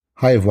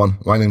Hi everyone,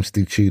 my name's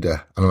Steve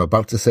Tudor, and I'm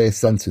about to say a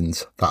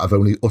sentence that I've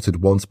only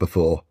uttered once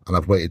before, and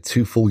I've waited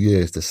 2 full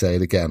years to say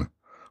it again.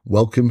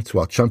 Welcome to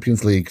our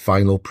Champions League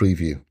final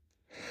preview.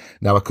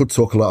 Now, I could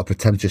talk a lot of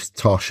pretentious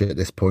tosh at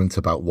this point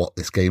about what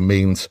this game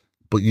means,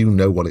 but you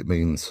know what it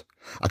means.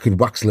 I could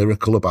wax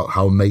lyrical about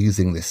how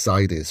amazing this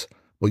side is,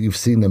 but you've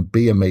seen them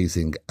be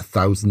amazing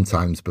 1,000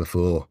 times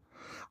before.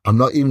 I'm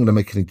not even going to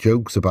make any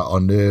jokes about our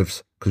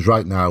nerves, because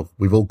right now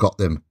we've all got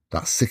them.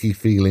 That sicky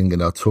feeling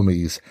in our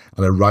tummies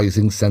and a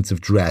rising sense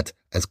of dread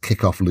as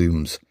kickoff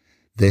looms.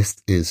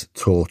 This is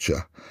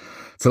torture.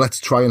 So let's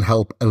try and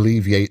help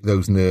alleviate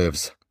those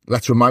nerves.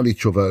 Let's remind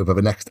each other over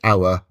the next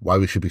hour why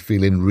we should be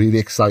feeling really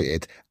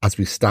excited as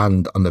we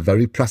stand on the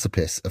very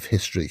precipice of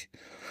history.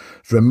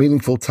 For a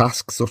meaningful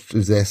task such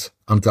as this,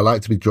 I'm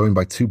delighted to be joined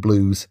by two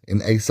blues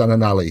in Ahsan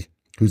and Ali,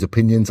 whose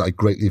opinions I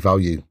greatly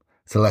value.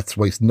 So let's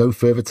waste no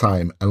further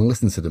time and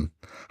listen to them.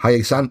 Hi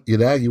Ahsan, you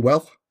there? You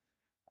well?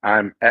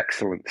 I'm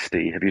excellent,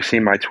 Steve. Have you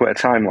seen my Twitter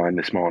timeline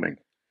this morning?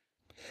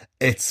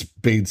 It's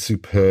been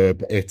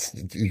superb. It's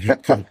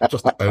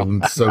just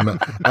owned so much.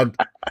 And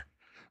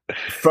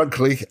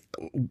frankly,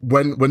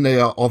 when they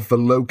are of the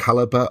low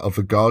caliber of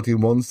the Guardian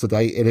ones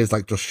today, it is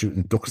like just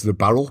shooting ducks in a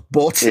barrel.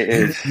 But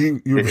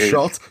you've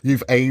shot,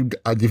 you've aimed,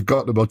 and you've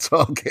got them on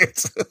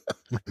target.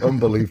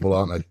 Unbelievable,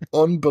 aren't they?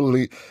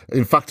 Unbelievable.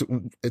 In fact,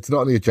 it's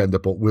not on the agenda,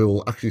 but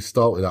we'll actually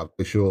start with that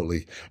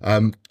shortly.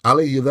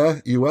 Ali, you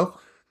there? You well?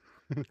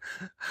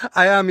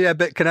 I am, yeah,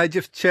 but can I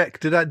just check?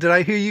 Did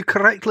I hear you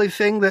correctly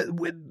saying that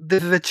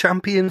this is a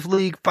Champions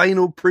League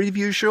final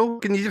preview show?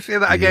 Can you just say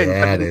that again?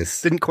 Yeah, it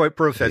is. Didn't quite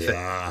process it.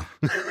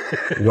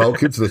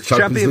 Welcome to the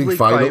Champions League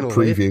final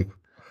preview. Eh?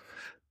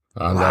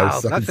 Wow,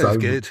 that sounds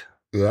good.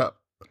 Yeah.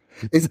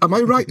 Am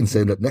I right in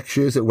saying that next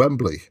year's at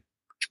Wembley?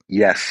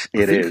 Yes,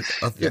 it is.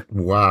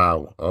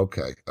 Wow.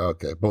 Okay.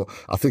 But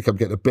I think I'm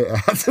getting a bit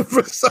ahead of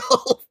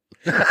myself.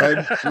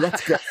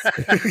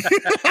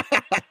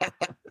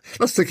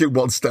 Let's take it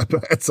one step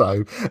at a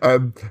time.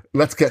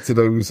 Let's get to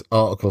those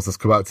articles that's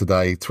come out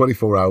today,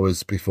 24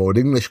 hours before an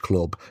English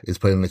club is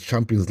playing the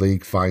Champions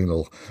League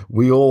final.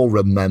 We all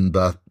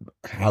remember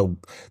how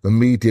the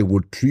media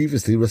would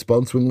previously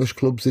respond to English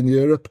clubs in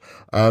Europe.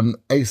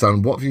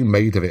 Ahsan, what have you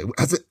made of it?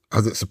 Has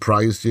it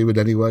surprised you in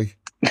any way?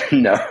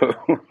 No,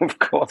 of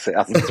course it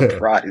hasn't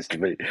surprised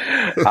me.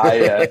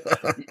 I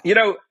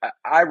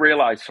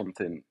realised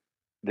something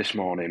this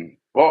morning.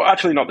 Well,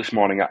 actually not this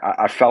morning.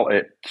 I felt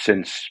it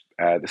since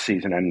the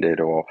season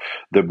ended, or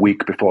the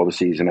week before the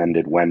season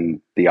ended,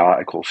 when the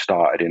article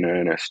started in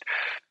earnest.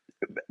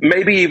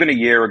 Maybe even a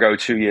year ago,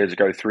 2 years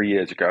ago, 3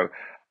 years ago,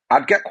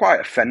 I'd get quite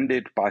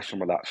offended by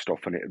some of that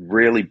stuff, and it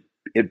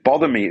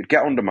bothered me. It'd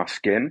get under my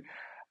skin.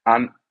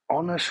 And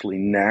honestly,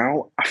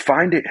 now I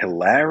find it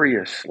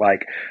hilarious.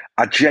 Like,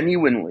 I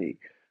genuinely,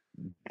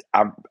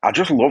 I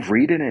just love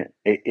reading it.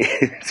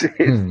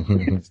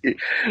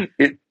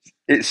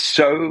 It's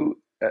so.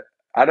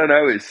 I don't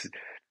know.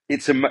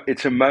 It's a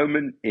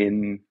moment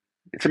in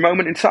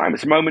time.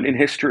 It's a moment in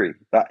history.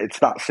 That it's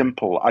that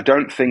simple. I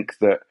don't think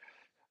that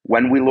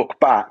when we look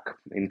back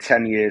in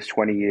 10 years,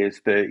 20 years,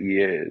 30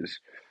 years,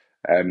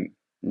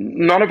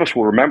 none of us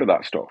will remember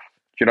that stuff.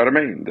 Do you know what I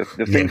mean? The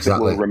things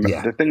that we'll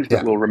remember, the things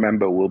that we'll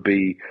remember will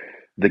be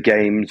the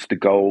games, the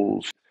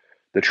goals,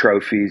 the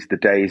trophies, the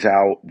days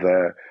out,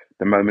 the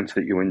moments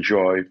that you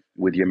enjoy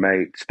with your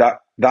mates.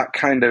 That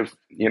kind of,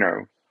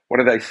 what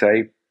do they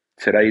say?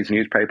 Today's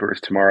newspaper is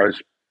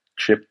tomorrow's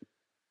chip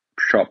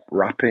shop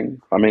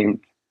wrapping. I mean,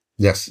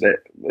 yes,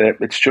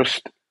 it's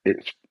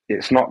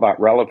not that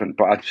relevant.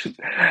 But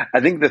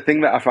I think the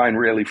thing that I find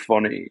really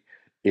funny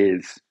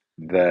is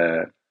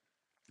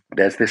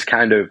there's this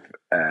kind of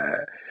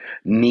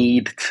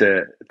need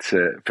for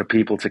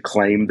people to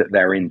claim that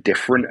they're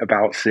indifferent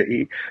about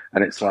City,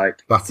 and it's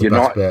like, that's the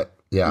best bit.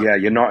 Yeah,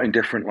 you're not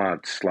indifferent,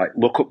 lads. Like,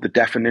 look up the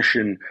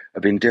definition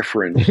of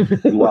indifference.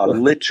 You are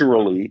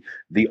literally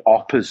the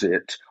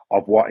opposite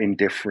of what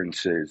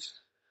indifference is.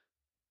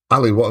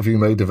 Ali, what have you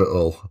made of it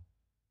all?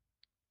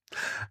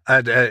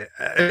 And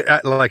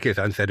like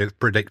Ethan said, it's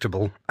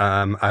predictable.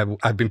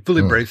 I've been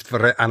fully braced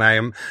for it, and I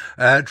am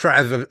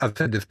trying. I've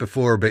said this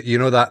before, but you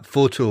know that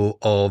photo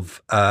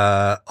of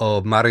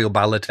Mario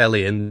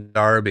Balotelli in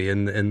Derby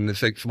in the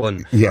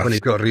 6-1, when he's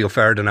got Rio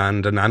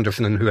Ferdinand and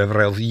Anderson and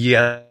whoever else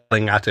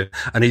yelling at him,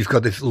 and he's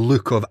got this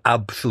look of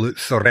absolute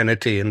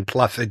serenity and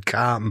placid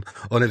calm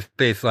on his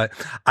face. Like,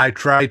 I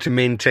try to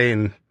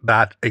maintain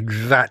that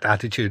exact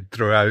attitude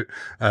throughout,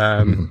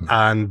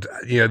 and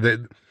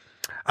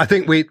I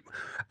think we,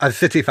 as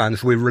City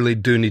fans, we really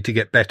do need to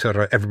get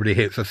better at everybody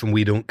hates us and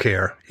we don't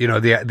care.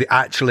 The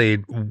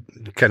actually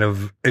kind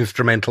of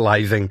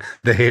instrumentalizing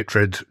the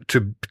hatred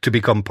to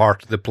become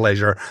part of the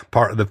pleasure,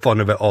 part of the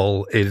fun of it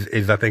all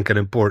is I think, an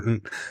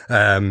important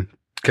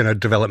kind of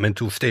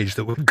developmental stage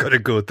that we've got to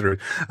go through.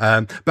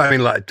 But I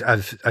mean, like,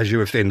 as you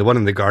were saying, the one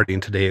in the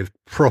Guardian today is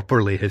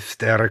properly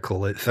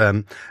hysterical. It's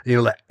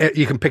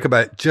you can pick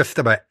about just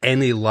about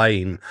any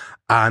line,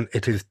 and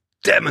it is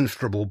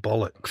demonstrable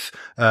bollocks.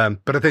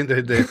 But I think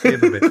the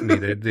favourite bit for me,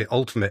 the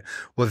ultimate,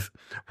 was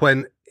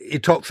when he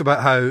talks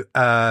about how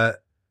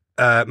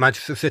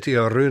Manchester City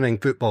are ruining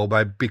football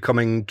by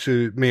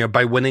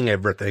by winning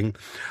everything,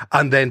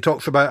 and then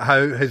talks about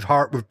how his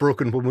heart was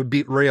broken when we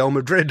beat Real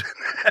Madrid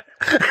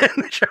in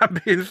the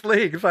Champions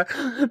League. It's like,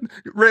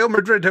 Real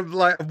Madrid have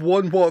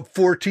won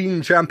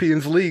 14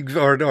 Champions Leagues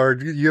or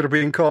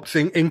European Cups,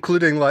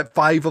 including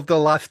 5 of the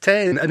last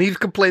 10, and he's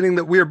complaining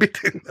that we're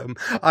beating them.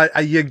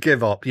 You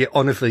give up.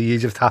 Honestly, you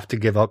just have to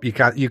give up. You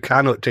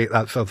cannot take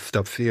that sort of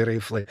stuff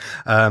seriously.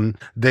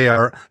 They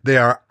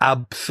are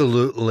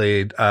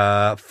absolutely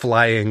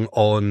flying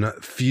on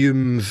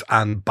fumes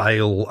and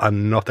bile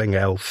and nothing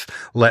else.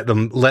 Let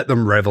them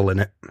revel in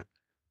it.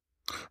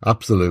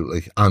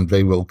 Absolutely, and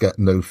they will get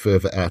no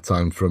further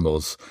airtime from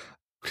us.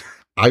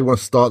 I want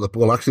to start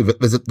actually,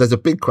 there's a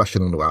big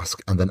question I want to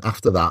ask, and then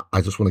after that,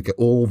 I just want to get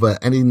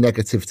any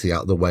negativity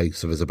out of the way.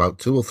 So there's about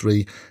 2 or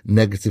 3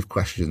 negative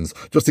questions,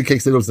 just in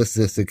case anyone's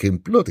listening to this thinking,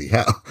 bloody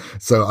hell.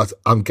 So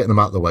I'm getting them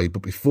out of the way.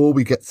 But before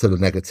we get to the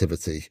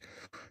negativity,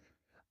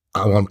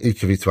 I want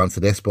each of you to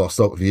answer this, but I'll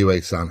start with you,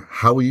 Ahsan.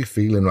 How are you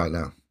feeling right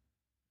now?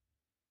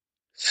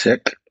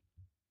 Sick.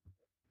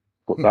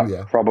 But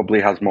that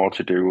probably has more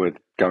to do with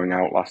going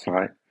out last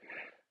night.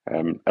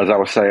 As I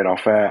was saying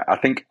off air, I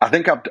think I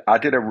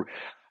did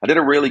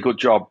a really good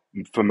job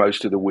for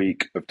most of the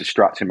week of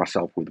distracting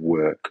myself with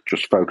work,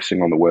 just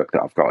focusing on the work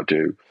that I've got to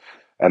do.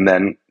 And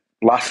then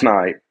last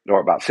night, or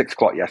about 6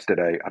 o'clock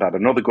yesterday, I'd had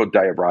another good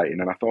day of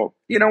writing, and I thought,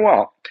 you know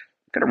what,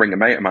 I'm going to ring a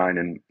mate of mine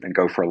and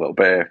go for a little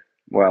beer.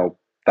 Well,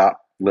 that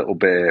little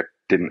beer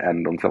didn't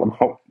end until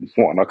about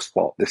 1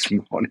 o'clock this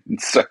morning.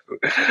 So,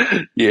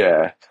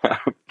 yeah,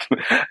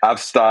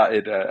 I've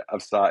started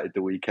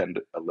the weekend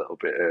a little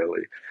bit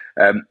early.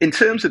 In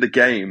terms of the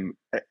game,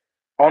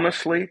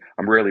 honestly,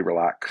 I'm really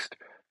relaxed.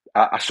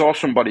 I saw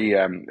somebody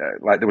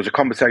there was a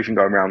conversation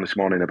going around this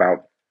morning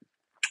about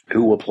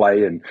who will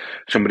play, and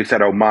somebody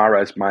said, "Oh,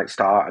 Mahrez might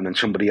start," and then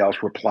somebody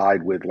else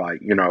replied with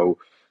I'm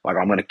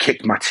going to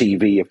kick my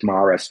TV if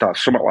Mahrez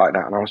starts, something like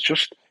that. And I was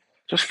just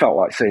felt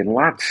like saying,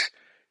 lads,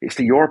 it's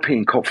the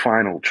European Cup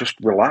final. Just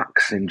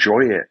relax,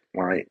 enjoy it.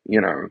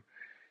 You're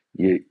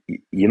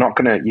not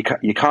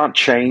you can't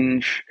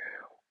change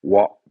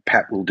what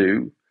Pep will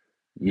do.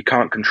 You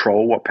can't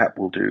control what Pep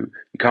will do.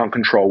 You can't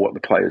control what the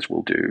players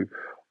will do.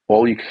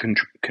 All you can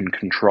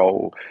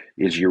control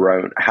is your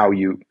own how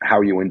you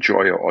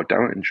enjoy it or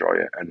don't enjoy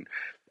it. And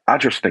I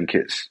just think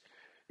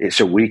it's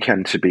a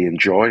weekend to be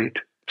enjoyed.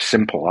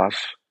 Simple as.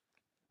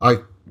 I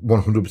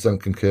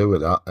 100% concur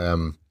with that.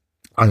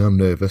 I am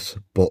nervous,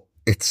 but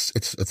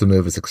it's a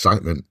nervous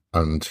excitement,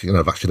 and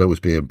that should always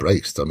be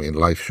embraced. I mean,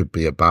 life should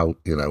be about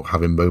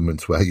having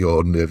moments where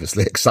you're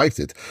nervously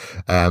excited.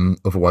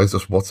 Otherwise,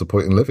 just what's the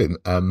point in living?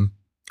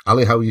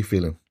 Ali, how are you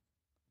feeling?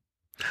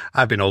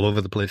 I've been all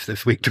over the place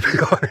this week, to be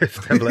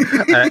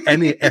honest.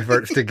 Any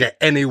efforts to get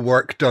any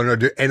work done or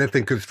do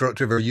anything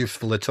constructive or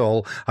useful at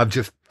all have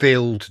just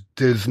failed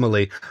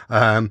dismally.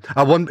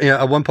 At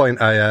one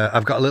point,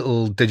 I've got a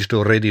little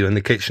digital radio in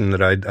the kitchen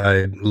that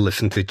I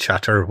listen to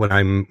chatter when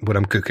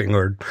I'm cooking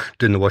or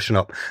doing the washing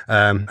up,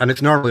 and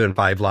it's normally on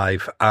 5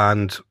 Live.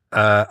 And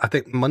I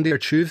think Monday or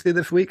Tuesday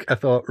this week, I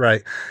thought,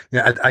 right,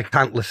 I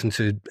can't listen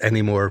to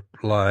any more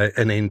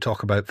inane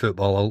talk about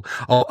football.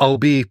 I'll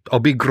be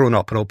grown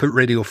up, and I'll put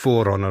Radio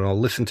 4 on, and I'll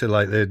listen to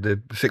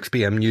the 6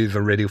 p.m. news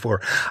on Radio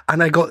 4.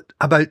 And I got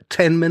about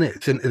 10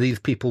 minutes into these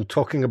people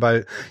talking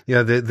about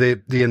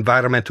the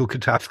environmental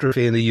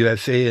catastrophe in the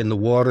USA and the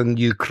war in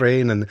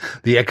Ukraine and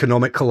the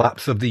economic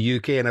collapse of the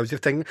UK, and I was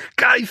just thinking,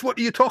 guys, what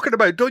are you talking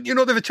about? Don't you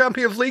know there's a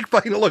Champions League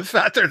final on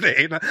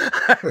Saturday? And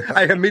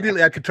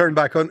I could turn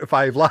back on to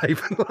 5 Live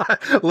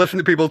and listen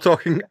to people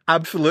talking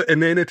absolute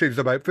inanities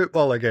about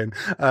football again.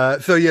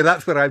 So yeah,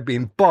 that's where I've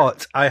been.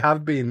 But I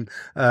have been,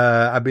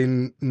 I've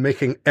been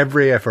making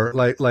every effort,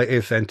 like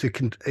Ahsan,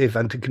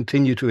 to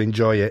continue to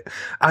enjoy it.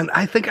 And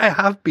I think I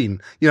have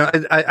been.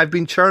 I've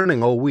been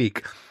churning all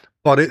week,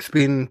 but it's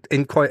been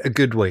in quite a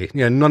good way.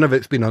 None of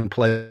it's been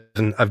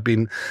unpleasant. I've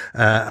been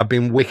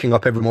waking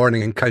up every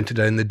morning and counting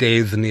down the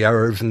days and the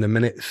hours and the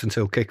minutes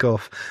until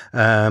kickoff,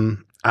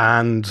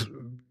 and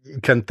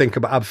can think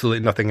about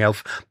absolutely nothing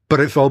else. But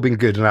it's all been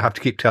good, and I have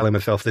to keep telling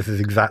myself this is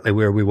exactly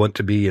where we want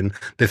to be, and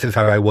this is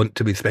how I want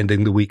to be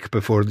spending the week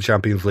before the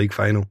Champions League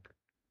final.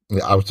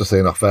 Yeah, I was just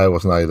saying off air,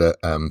 wasn't I,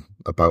 that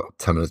about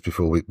 10 minutes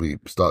before we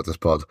started this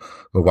pod,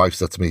 my wife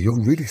said to me, "You're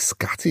really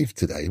scatty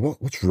today.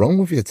 What's wrong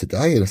with you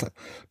today?" And it's like,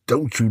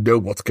 don't you know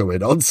what's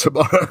going on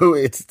tomorrow?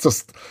 It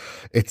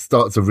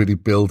starts to really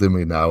build in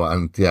me now.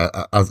 And yeah,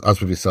 as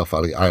with yourself,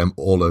 Ali, I am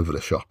all over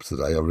the shop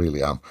today. I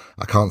really am.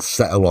 I can't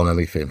settle on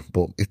anything,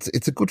 but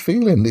it's a good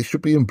feeling. It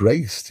should be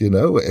embraced.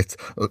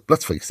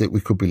 Let's face it,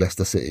 we could be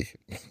Leicester City,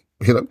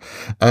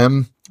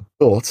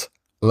 but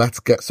let's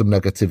get some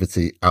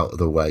negativity out of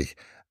the way.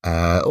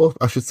 Or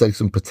I should say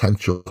some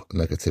potential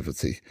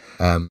negativity.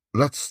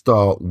 Let's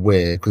start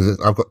with, because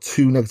I've got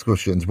 2 negative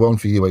questions, one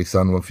for you,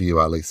 Ahsan, one for you,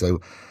 Ali. So,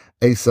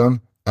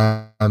 Ahsan,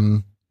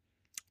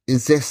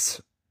 is this,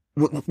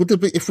 would there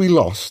be, if we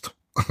lost,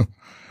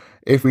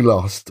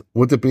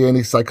 would there be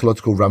any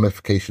psychological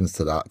ramifications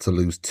to that, to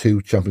lose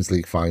 2 Champions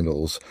League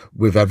finals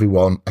with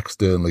everyone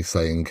externally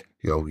saying,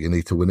 you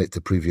need to win it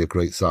to prove you're a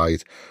great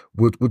side.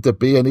 Would there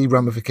be any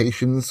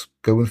ramifications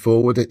going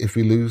forward if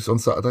we lose on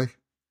Saturday?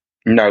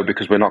 No,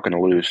 because we're not going to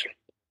lose.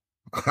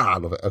 I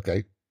love it.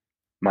 Okay.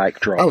 Mic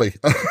drop. Ali.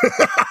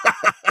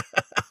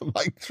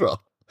 Mic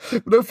drop.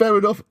 No, fair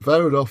enough.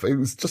 Fair enough. It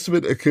was just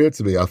something that occurred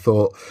to me. I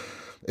thought,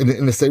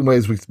 in the same way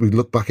as we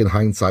look back in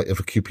hindsight of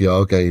a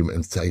QPR game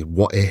and say,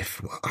 what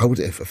if? How would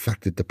it have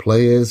affected the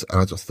players?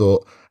 And I just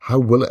thought, how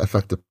will it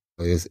affect the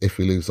players if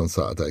we lose on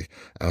Saturday?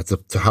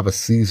 To have a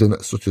season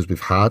such as we've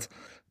had,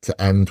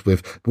 to end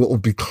with what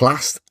would be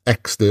classed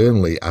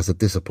externally as a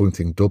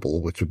disappointing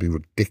double, which would be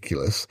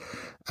ridiculous.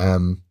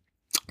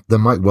 There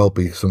might well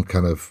be some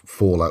kind of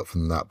fallout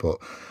from that. But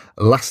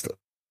last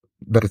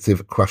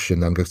negative question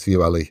then goes to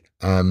you, Ali.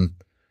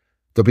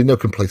 There'll be no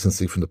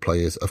complacency from the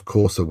players. Of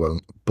course there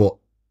won't. But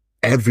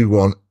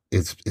everyone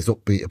is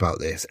upbeat about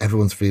this.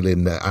 Everyone's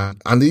feeling that,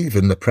 and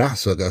even the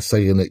press are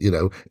saying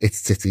that, it's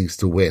City's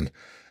to win.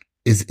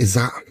 Does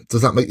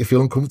that make you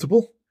feel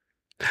uncomfortable?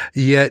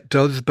 Yeah, it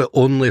does, but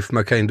only from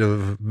a kind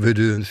of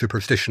voodoo and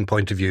superstition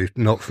point of view,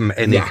 not from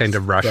any kind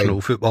of rational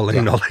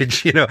footballing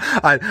knowledge.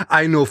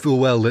 I know full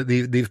well that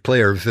these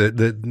players,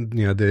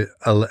 the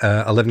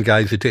 11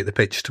 guys who take the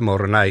pitch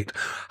tomorrow night,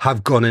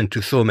 have gone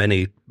into so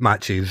many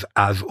matches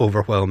as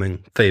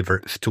overwhelming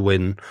favourites to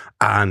win,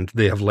 and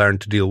they have learned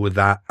to deal with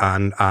that,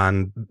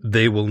 and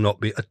they will not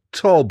be at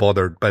all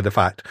bothered by the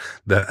fact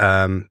that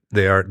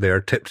they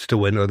are tipped to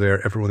win or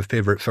they're everyone's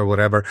favourites or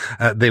whatever.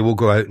 They will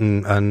go out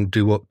and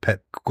do what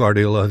Pep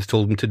Guardiola has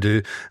told them to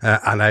do,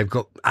 and I've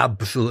got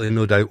absolutely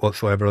no doubt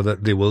whatsoever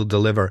that they will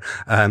deliver.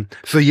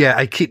 So yeah,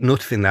 I keep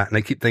noticing that, and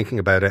I keep thinking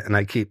about it, and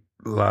I keep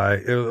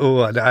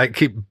I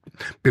keep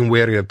being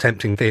wary of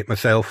tempting fate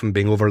myself and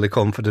being overly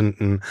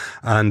confident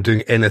and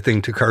doing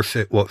anything to curse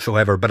it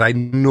whatsoever. But I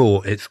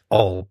know it's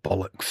all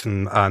bollocks,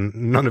 and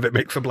none of it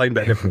makes a blind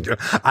bit of difference.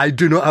 I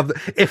do not have.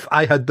 If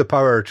I had the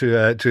power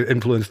to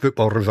influence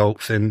football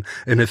results in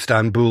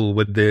Istanbul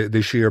with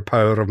the sheer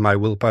power of my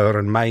willpower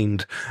and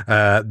mind,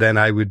 then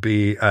I would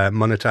be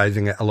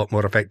monetizing it a lot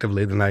more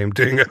effectively than I am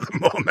doing at the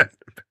moment.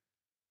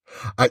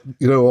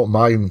 You know what,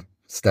 mine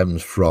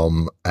stems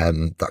from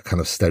that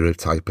kind of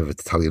stereotype of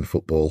Italian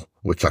football,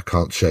 which I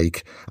can't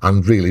shake.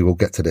 And really, we'll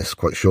get to this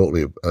quite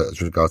shortly as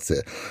regards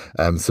to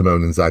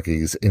Simone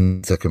Inzaghi's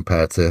Inter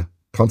compared to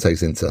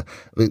Conte's Inter.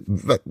 They're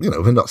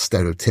not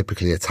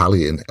stereotypically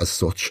Italian as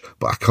such,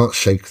 but I can't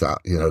shake that.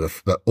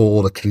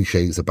 All the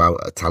cliches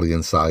about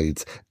Italian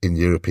sides in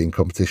European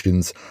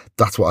competitions,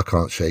 that's what I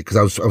can't shake.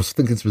 Because I was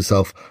thinking to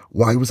myself,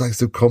 why was I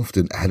so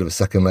confident ahead of a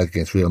second leg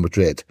against Real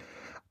Madrid?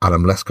 And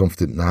I'm less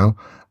confident now.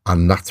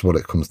 And that's what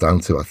it comes down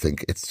to, I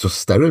think. It's just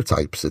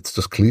stereotypes. It's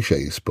just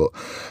cliches. But,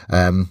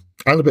 and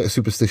a bit of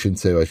superstition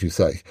too, as you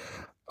say.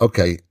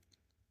 Okay.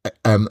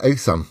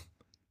 Ahsan,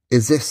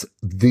 is this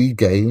the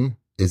game?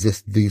 Is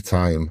this the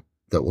time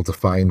that will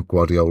define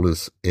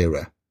Guardiola's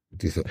era,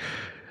 do you think?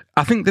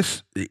 I think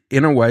this,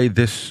 in a way,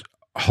 this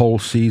whole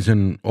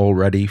season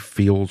already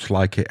feels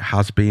like it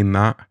has been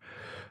that.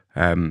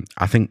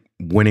 I think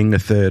winning a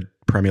third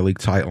Premier League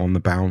title on the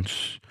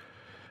bounce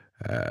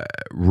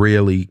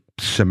really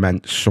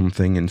cements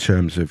something in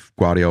terms of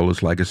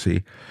Guardiola's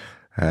legacy.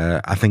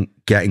 I think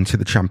getting to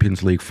the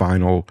Champions League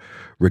final,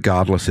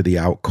 regardless of the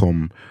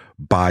outcome,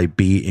 by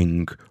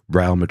beating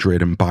Real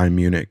Madrid and Bayern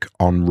Munich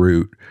en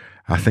route,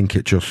 I think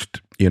it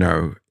just,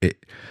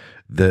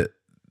 the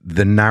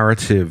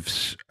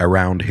narratives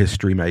around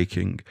history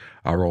making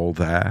are all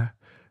there.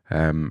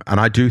 And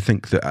I do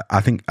think that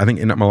I think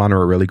Inter Milan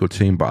are a really good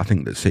team, but I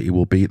think that City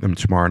will beat them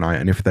tomorrow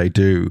night. And if they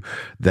do,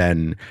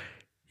 then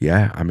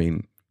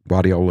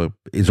Guardiola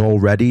is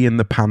already in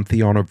the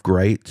pantheon of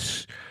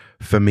greats.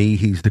 For me,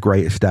 he's the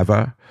greatest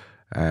ever.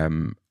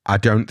 I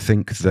don't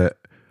think that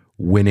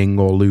winning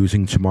or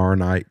losing tomorrow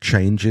night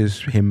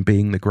changes him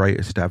being the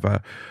greatest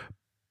ever.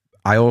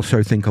 I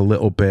also think a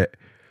little bit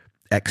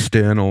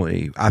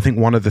externally. I think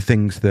one of the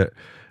things that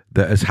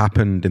has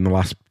happened in the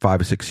last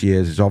 5 or 6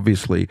 years is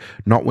obviously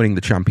not winning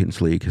the Champions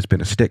League has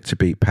been a stick to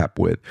beat Pep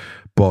with,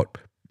 but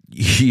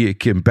you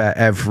can bet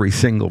every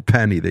single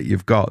penny that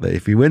you've got that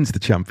if he wins the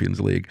Champions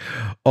League,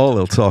 all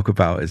he'll talk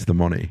about is the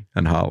money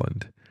and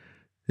Haaland.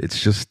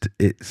 It's just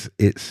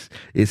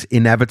it's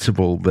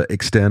inevitable that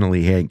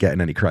externally he ain't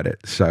getting any credit.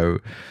 So,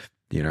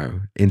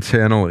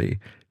 internally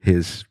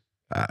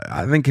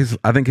I think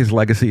his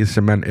legacy is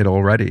cemented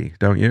already,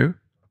 don't you?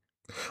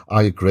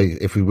 I agree.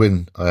 If we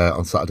win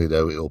on Saturday,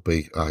 though, it'll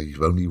be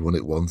you've only won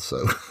it once,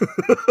 so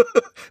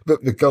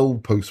but the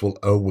goalposts will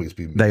always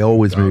be moved. They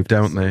always move,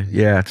 don't they?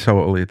 Yeah,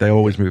 totally. They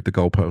always move the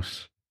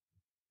goalposts.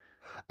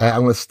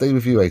 I'm going to stay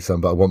with you,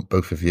 Ahsan, but I want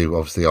both of you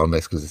obviously on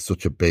this because it's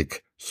such a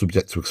big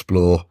subject to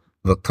explore.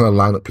 The kind of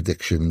lineup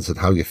predictions and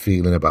how you're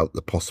feeling about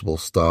the possible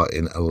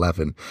starting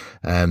 11.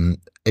 Ahsan,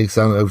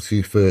 over to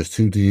you first.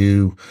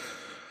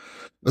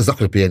 There's not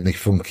going to be any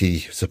funky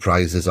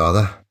surprises, are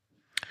there?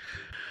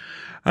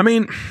 I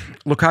mean,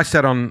 look, I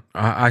said on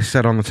the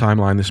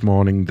timeline this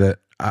morning that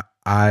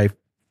I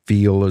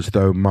feel as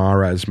though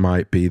Mahrez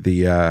might be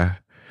the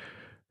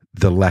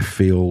left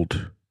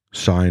field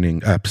signing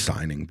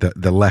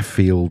the left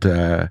field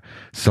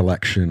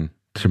selection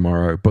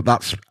tomorrow. But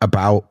that's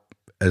about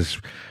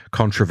as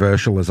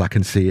controversial as I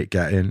can see it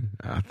getting.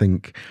 I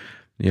think,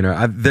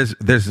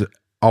 there's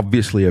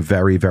obviously a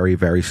very, very,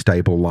 very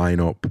stable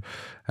lineup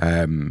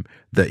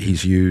that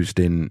he's used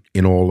in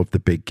all of the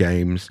big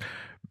games.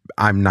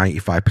 I'm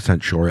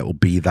 95% sure it'll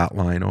be that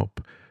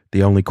lineup.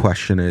 The only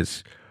question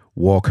is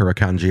Walker,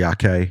 Akanji,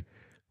 Ake,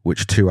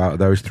 which 2 out of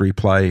those 3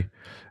 play.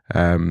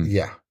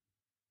 Yeah,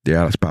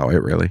 that's about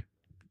it, really.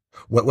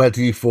 Where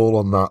do you fall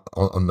on that?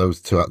 On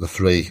those 2 out of the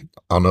 3?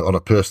 On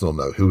a personal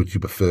note, who would you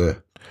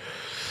prefer?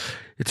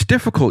 It's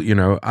difficult,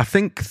 I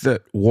think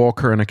that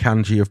Walker and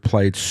Akanji have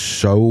played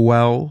so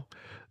well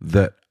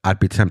that I'd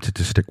be tempted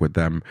to stick with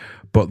them.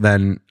 But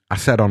then I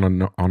said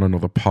on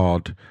another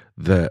pod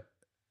that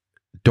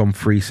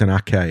Dumfries and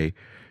Ake,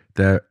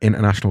 they're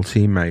international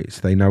teammates.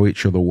 They know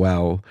each other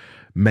well.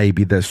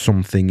 Maybe there's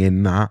something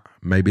in that.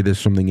 Maybe there's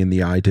something in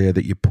the idea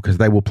that because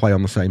they will play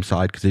on the same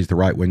side because he's the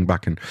right wing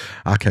back and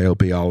Ake will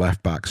be our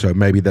left back. So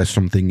maybe there's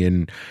something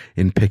in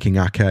picking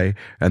Ake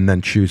and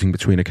then choosing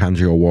between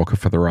Akanji or Walker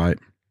for the right.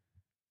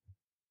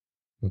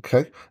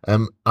 Okay.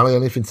 Ali,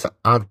 anything to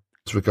add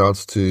with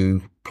regards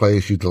to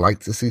players you'd like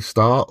to see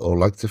start or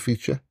like to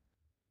feature?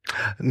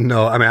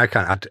 No, I mean, I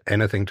can't add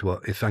anything to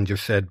what Ahsan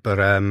just said, but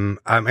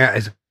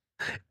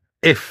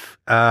if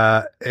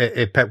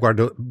Pep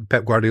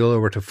Guardiola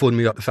were to phone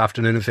me up this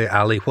afternoon and say,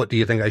 Ali, what do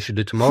you think I should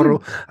do tomorrow?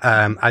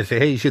 I'd say,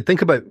 hey, you should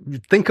think about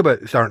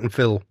starting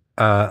Phil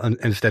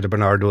instead of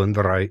Bernardo on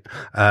the right,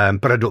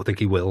 but I don't think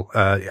he will.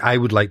 I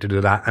would like to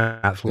do that,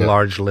 and that's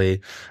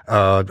largely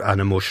an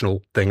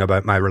emotional thing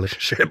about my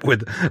relationship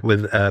with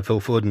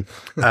Phil Foden.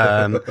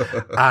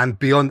 And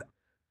beyond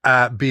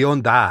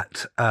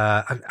that,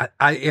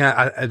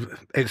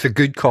 it's a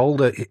good call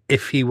that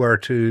if he were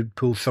to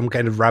pull some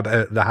kind of rabbit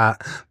out of the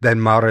hat, then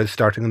Mahrez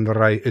starting on the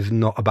right is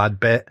not a bad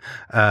bet.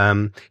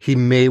 He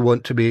may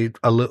want to be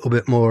a little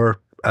bit more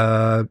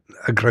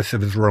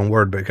aggressive is the wrong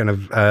word, but kind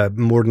of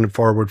more than a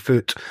forward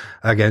foot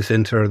against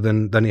Inter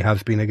than he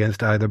has been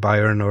against either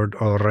Bayern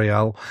or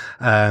Real.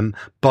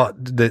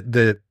 But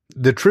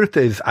the truth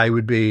is, I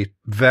would be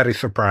very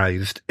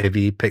surprised if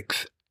he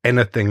picks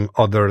anything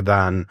other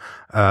than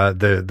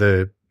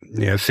the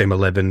same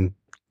 11,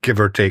 give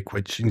or take,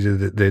 which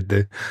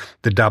the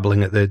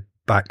dabbling at the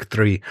back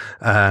 3.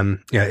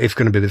 It's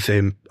going to be the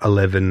same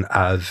 11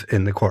 as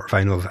in the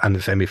quarterfinals and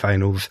the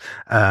semi-finals.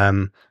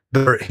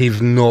 But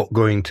he's not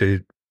going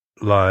to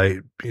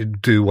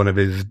do one of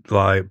his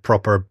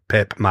proper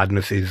Pep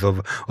madnesses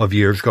of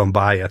years gone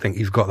by. I think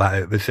he's got that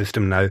out of the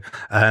system now.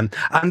 And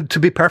to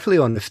be perfectly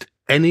honest,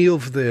 any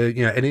of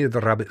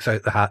the rabbits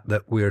out the hat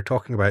that we're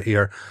talking about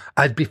here,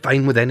 I'd be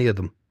fine with any of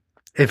them.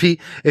 If he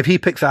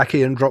picks Ake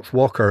and drops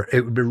Walker,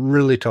 it would be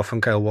really tough on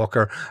Kyle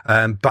Walker,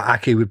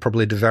 but Ake would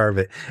probably deserve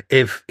it.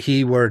 If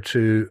he were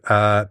to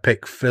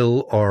pick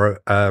Phil or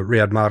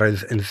Riyad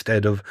Mahrez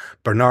instead of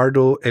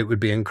Bernardo, it would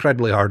be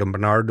incredibly hard on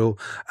Bernardo,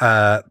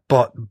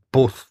 but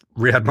both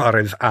Riyad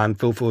Mahrez and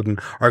Phil Foden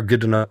are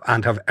good enough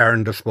and have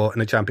earned a spot in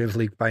the Champions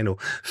League final.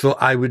 So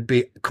I would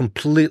be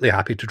completely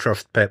happy to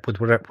trust Pep with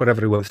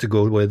whatever he wants to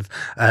go with.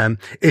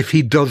 If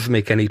he does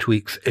make any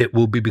tweaks, it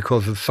will be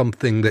because of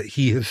something that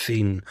he has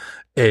seen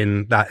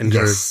in that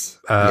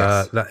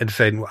that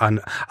insane and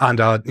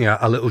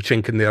a little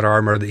chink in their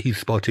armour that he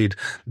spotted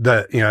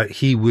that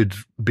he would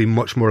be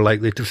much more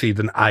likely to see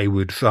than I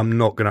would. So I'm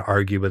not going to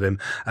argue with him.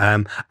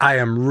 I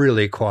am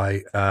really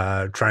quite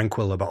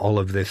tranquil about all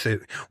of this.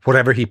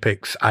 Whatever he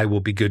picks, I will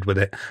be good with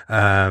it.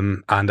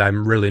 And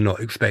I'm really not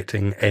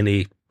expecting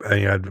any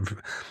furious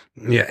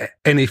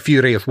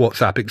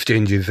WhatsApp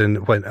exchanges in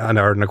an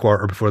hour and a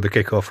quarter before the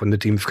kickoff when the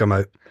teams come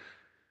out.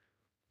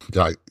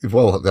 Right.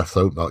 Well, let's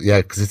hope not. Yeah,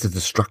 because it's a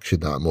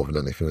distraction now more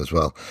than anything as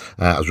well,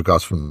 as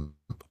regards from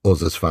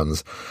us as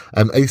fans.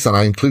 Ahsan,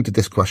 I included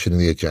this question in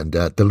the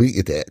agenda,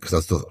 deleted it because I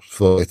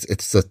thought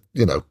it's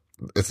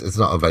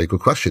not a very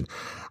good question.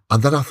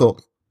 And then I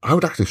thought I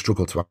would actually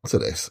struggle to answer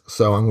this,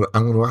 so I'm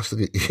going to ask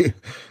you.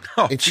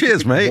 Oh,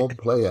 cheers, mate. One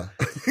player.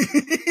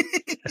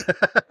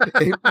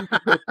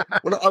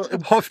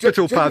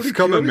 Hospital pass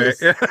coming, mate.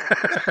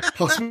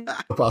 Hospital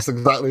pass,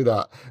 exactly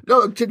that.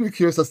 No, I'm genuinely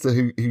curious as to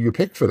who you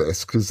picked for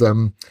this, because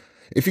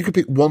if you could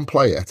pick one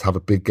player to have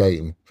a big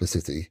game for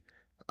City,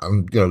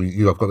 and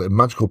you have got the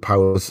magical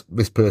powers,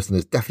 this person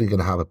is definitely going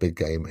to have a big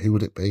game, who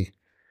would it be?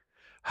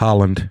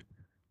 Haaland.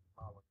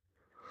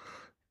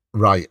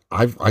 Right,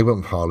 I went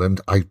with Haaland.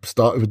 I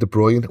started with De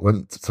Bruyne,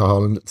 went to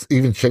Haaland,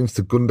 even changed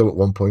to Gundo at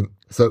one point.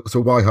 So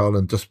why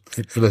Haaland? Just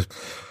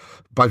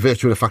by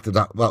virtue of the fact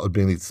that would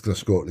mean he's going to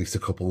score at least a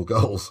couple of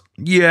goals.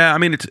 Yeah, I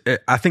mean,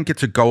 I think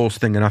it's a goals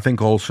thing, and I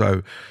think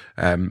also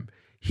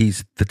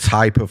he's the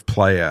type of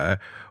player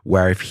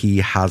where if he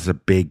has a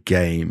big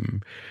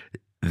game,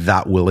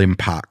 that will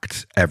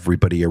impact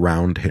everybody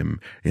around him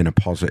in a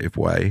positive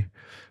way.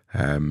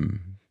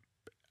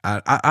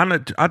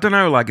 I don't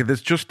know, like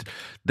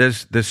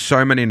there's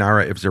so many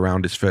narratives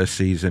around his first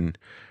season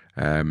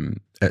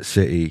at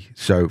City.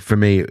 So for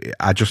me,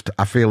 I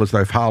feel as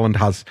though if Haaland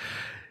has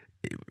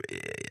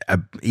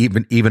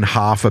even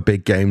half a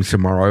big game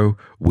tomorrow,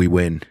 we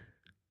win.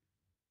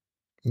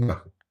 Yeah.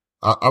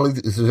 Ali,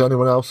 is there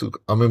anyone else?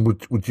 I mean,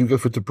 would you go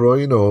for De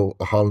Bruyne or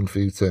Haaland for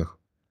you too?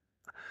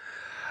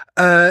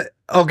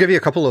 I'll give you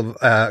a couple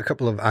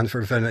of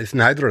answers, and it's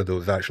neither of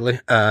those actually.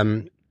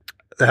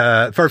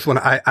 First one,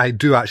 I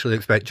do actually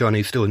expect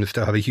Johnny Stones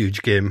to have a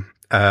huge game.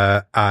 He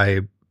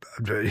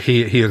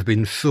has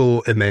been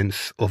so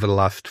immense over the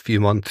last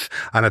few months,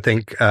 and I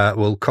think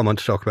we'll come on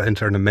to talk about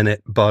Inter in a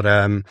minute. But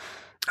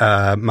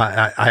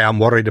I am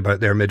worried about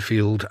their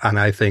midfield, and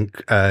I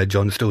think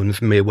John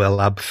Stones may well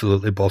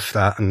absolutely boss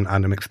that, and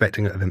I'm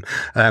expecting it of him.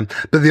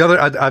 But the other,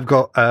 I'm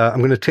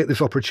going to take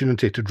this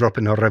opportunity to drop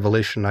in a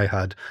revelation I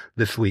had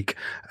this week.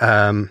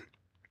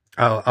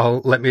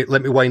 I'll let me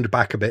wind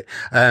back a bit.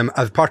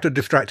 As part of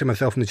distracting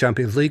myself in the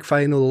Champions League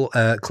final,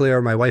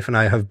 Claire, my wife, and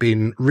I have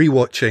been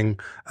rewatching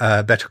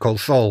Better Call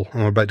Saul,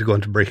 and we're about to go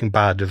into Breaking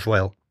Bad as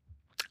well.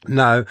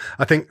 Now,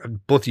 I think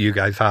both of you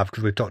guys have,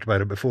 because we've talked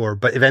about it before,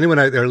 but if anyone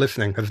out there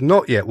listening has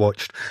not yet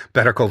watched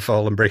Better Call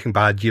Saul and Breaking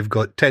Bad, you've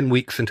got 10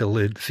 weeks until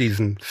the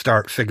season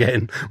starts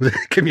again with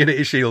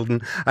Community Shield,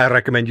 and I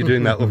recommend you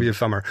doing that over your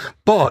summer.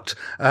 But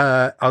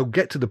I'll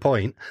get to the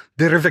point.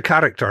 There is a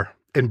character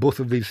in both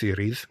of these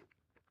series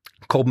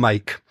called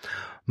Mike.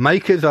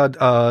 Mike is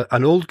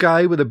an old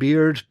guy with a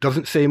beard,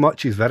 doesn't say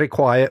much, he's very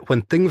quiet.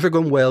 When things are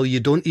going well, you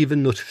don't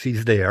even notice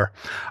he's there.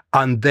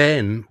 And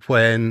then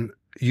when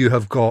you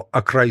have got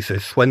a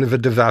crisis, when there's a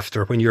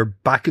disaster, when your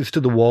back is to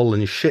the wall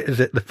and shit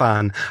is at the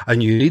fan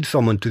and you need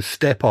someone to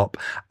step up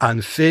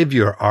and save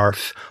your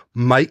arse,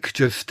 Mike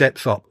just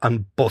steps up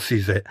and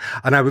bosses it.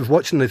 And I was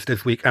watching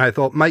this week and I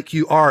thought, Mike,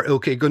 you are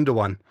Ilkay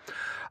Gundogan.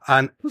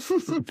 And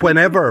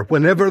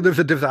whenever there's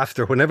a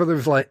disaster, whenever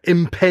there's like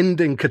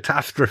impending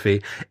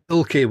catastrophe,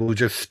 Ilkay will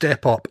just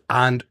step up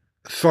and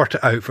sort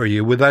it out for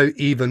you without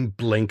even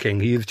blinking.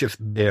 He is just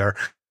there.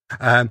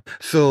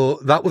 So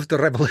that was the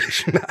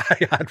revelation that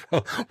I had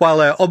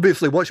while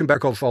obviously watching Better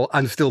Call Saul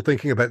and still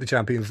thinking about the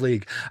Champions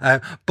League.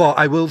 But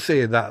I will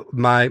say that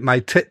my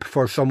tip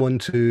for someone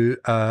to,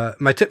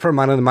 my tip for a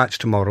man of the match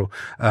tomorrow,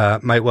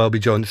 might well be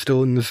John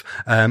Stones.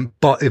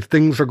 But if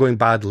things are going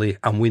badly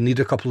and we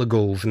need a couple of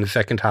goals in the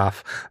second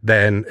half,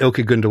 then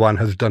Ilkay Gundogan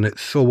has done it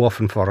so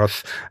often for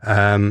us,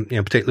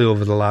 particularly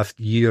over the last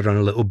year and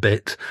a little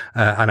bit.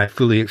 And I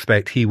fully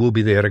expect he will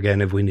be there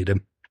again if we need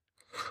him.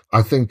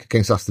 I think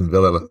against Aston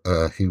Villa,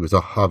 he was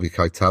a Harvey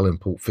Keitel in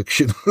Pulp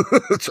Fiction.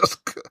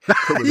 Just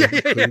coming in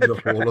cleaning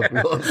up all of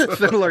blood.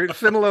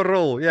 Similar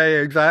role. Yeah,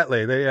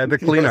 exactly. The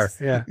cleaner.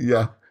 Yes.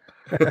 Yeah.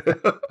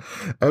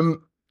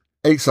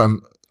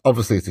 Ahsan,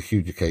 obviously it's a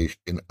huge occasion,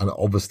 and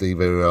obviously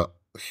the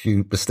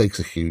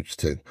stakes are huge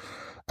too.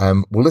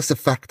 Will this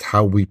affect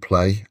how we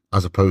play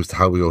as opposed to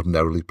how we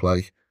ordinarily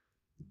play?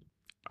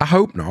 I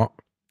hope not.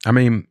 I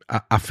mean,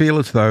 I feel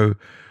as though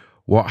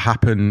what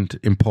happened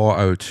in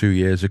Porto 2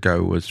 years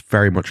ago was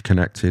very much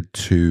connected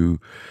to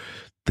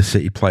the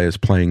City players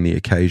playing the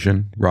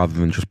occasion rather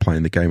than just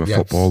playing the game of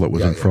football that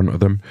was in front of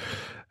them.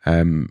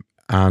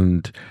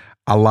 And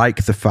I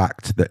like the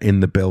fact that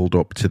in the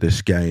build-up to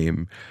this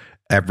game,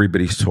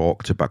 everybody's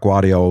talked about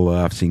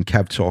Guardiola. I've seen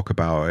Kev talk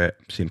about it.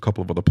 I've seen a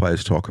couple of other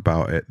players talk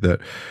about it, that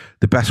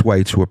the best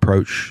way to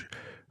approach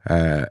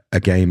a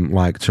game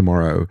like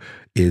tomorrow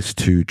is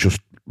to just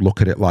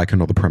look at it like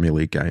another Premier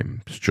League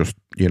game. It's just,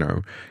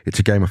 it's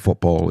a game of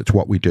football. It's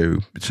what we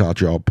do. It's our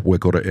job. We're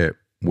good at it.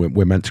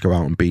 We're meant to go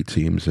out and beat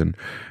teams, and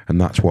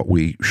that's what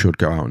we should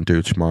go out and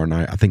do tomorrow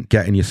night. I think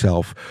getting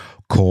yourself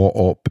caught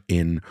up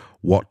in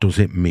what does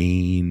it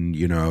mean,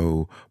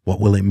 what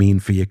will it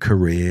mean for your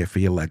career, for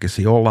your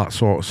legacy, all that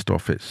sort of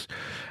stuff.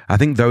 I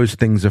think those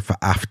things are for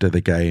after the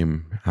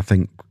game. I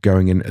think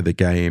going into the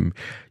game,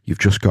 you've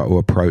just got to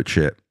approach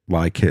it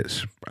like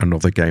it's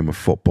another game of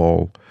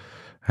football,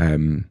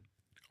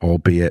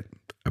 albeit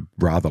a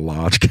rather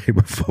large game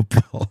of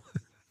football.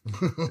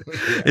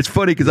 It's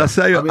funny because I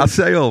say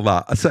all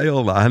that,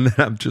 and then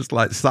I'm just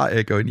like sat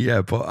here going,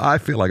 yeah, but I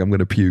feel like I'm going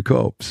to puke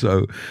up.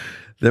 So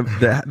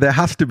there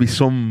has to be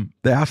some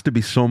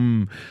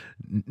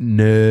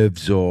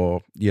nerves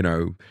or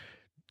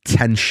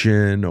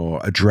tension or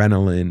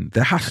adrenaline.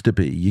 There has to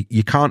be.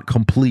 You can't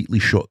completely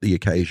shut the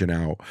occasion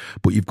out,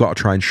 but you've got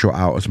to try and shut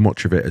out as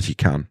much of it as you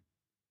can.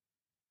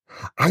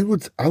 I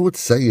would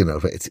say,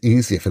 that it's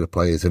easier for the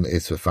players than it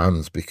is for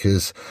fans,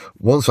 because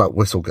once that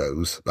whistle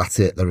goes, that's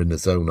it. They're in the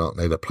zone, aren't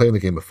they? They're playing a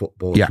game of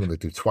football when they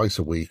do twice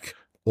a week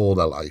all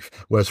their life.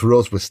 Whereas for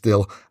us, we're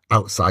still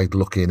outside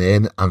looking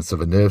in, and so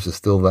the nerves are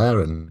still there.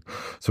 And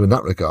so in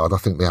that regard, I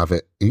think they have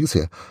it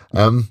easier.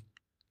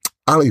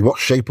 Ali, what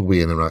shape are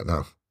we in right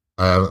now?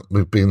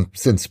 We've been,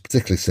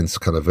 particularly since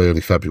kind of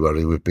early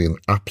February, we've been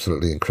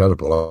absolutely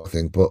incredible, I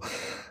think. But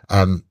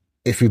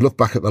if you look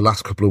back at the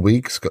last couple of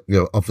weeks,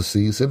 of the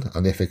season,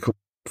 and if a cup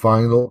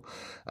final,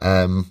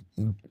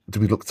 do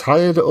we look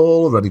tired at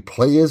all? Are there any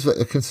players that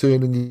are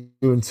concerning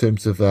you in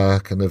terms of their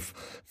kind of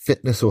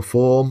fitness or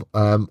form,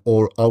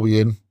 or are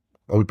we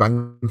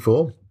banging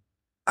form?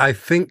 I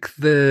think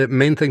the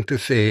main thing to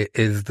say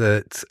is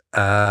that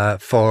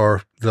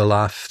for the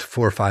last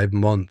 4 or 5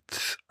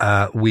 months,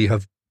 we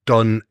have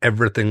done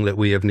everything that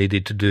we have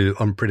needed to do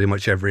on pretty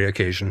much every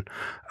occasion.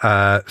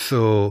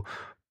 So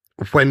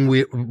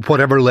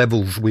whatever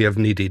levels we have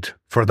needed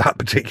for that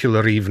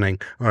particular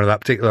evening or that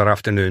particular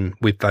afternoon,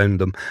 we found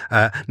them.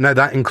 Now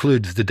that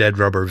includes the dead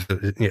rubbers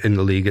in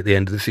the league at the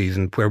end of the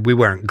season, where we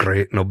weren't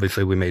great, and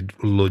obviously we made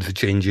loads of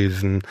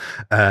changes, and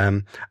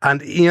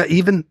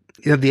even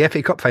the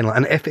FA Cup final.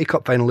 An FA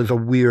Cup final is a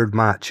weird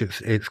match.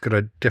 It's got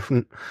a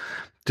different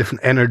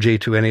energy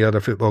to any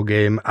other football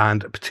game,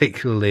 and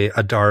particularly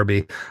a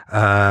derby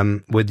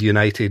with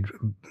United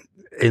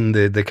in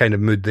the kind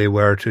of mood they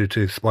were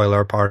to spoil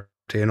our party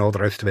and all the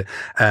rest of it.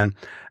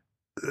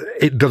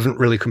 It doesn't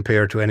really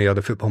compare to any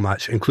other football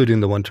match, including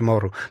the one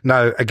tomorrow.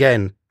 Now,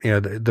 again,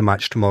 the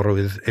match tomorrow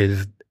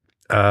is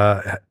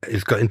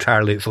got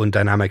entirely its own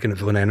dynamic and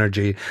its own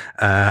energy,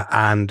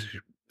 and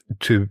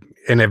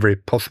in every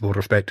possible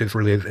respect,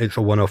 it's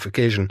a one-off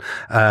occasion.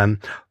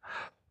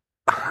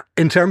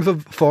 In terms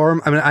of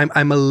form, I mean,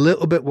 I'm a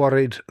little bit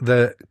worried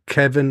that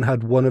Kevin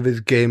had one of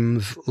his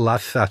games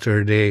last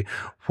Saturday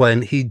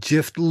when he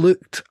just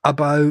looked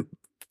about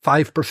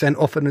 5%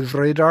 off on his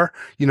radar.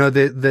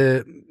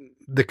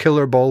 The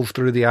killer balls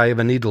through the eye of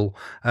a needle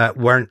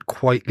weren't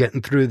quite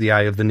getting through the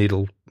eye of the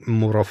needle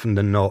more often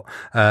than not.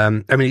 I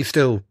mean, he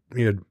still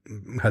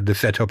had the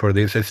setup or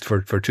the assist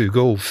for 2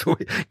 goals, so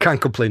he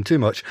can't complain too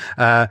much.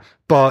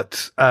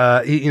 But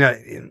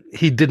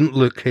he didn't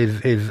look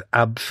his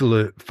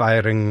absolute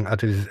firing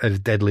at his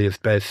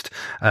deadliest best.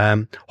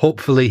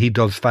 Hopefully he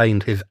does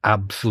find his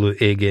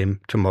absolute A game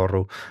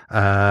tomorrow.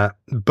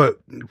 But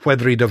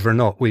whether he does or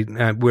not,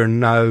 we're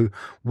now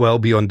well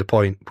beyond the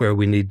point where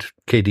we need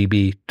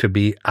KDB to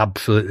be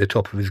absolutely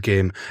top of his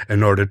game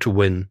in order to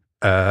win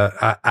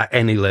at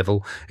any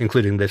level,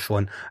 including this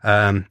one.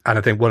 And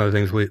I think one of the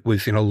things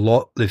we've seen a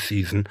lot this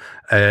season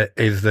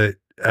is that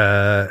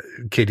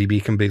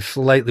KDB can be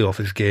slightly off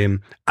his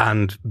game,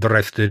 and the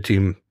rest of the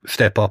team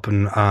step up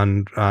and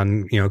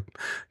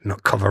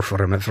not cover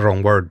for him. It's the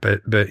wrong word,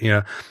 but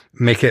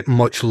make it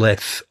much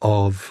less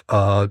of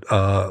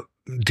a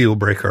deal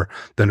breaker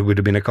than it would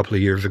have been a couple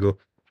of years ago.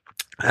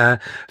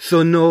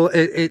 So no,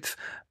 it's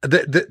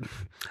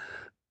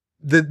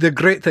the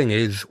great thing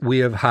is we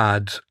have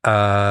had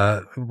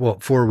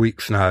 4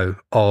 weeks now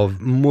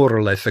of more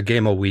or less a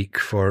game a week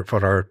for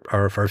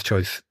our first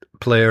choice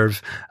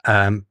players,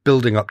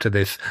 building up to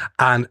this.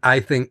 And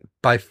I think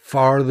by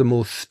far the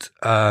most,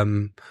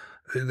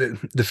 the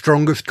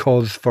strongest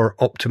cause for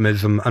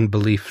optimism and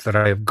belief that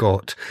I have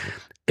got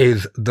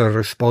is the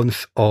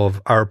response of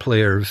our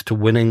players to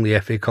winning the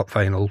FA Cup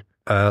final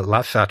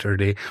last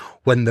Saturday,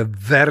 when the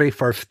very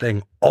first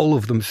thing all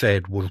of them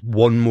said was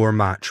one more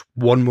match.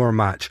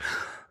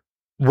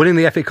 Winning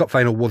the FA Cup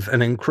final was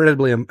an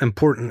incredibly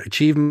important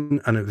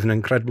achievement, and it was an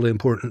incredibly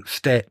important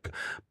step.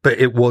 But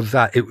it was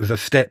a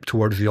step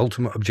towards the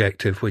ultimate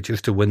objective, which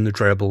is to win the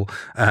treble.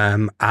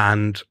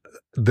 And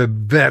the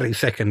very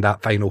second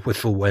that final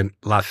whistle went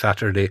last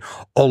Saturday,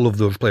 all of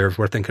those players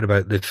were thinking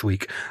about this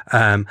week.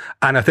 And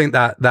I think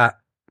that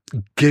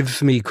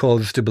gives me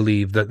cause to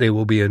believe that they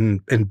will be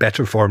in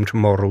better form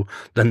tomorrow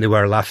than they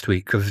were last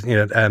week. Because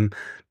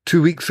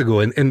 2 weeks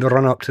ago, in the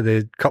run up to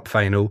the cup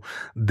final,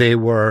 they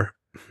were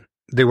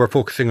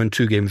focusing on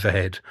 2 games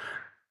ahead,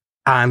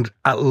 and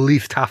at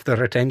least half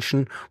their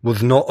attention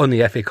was not on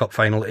the FA Cup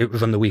final, it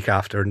was on the week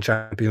after in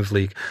Champions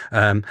League.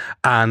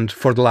 And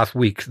for the last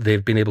week,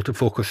 they've been able to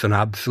focus on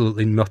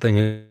absolutely nothing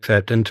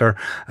except Inter,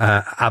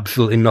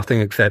 absolutely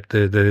nothing except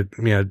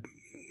the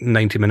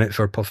 90 minutes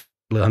or possibly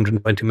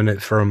 120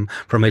 minutes from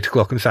 8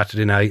 o'clock on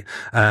Saturday night.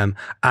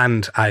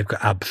 And I've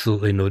got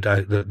absolutely no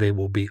doubt that they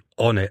will be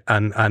on it,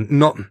 and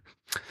not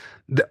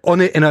on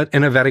it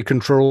in a very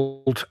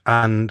controlled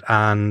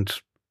and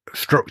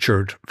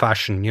structured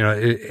fashion.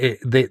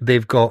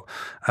 They've got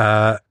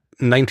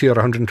 90 or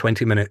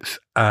 120 minutes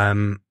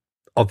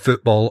of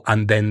football,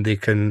 and then they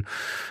can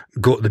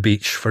go to the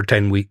beach for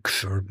 10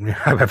 weeks or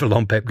however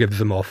long Pep gives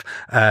them off.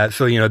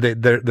 So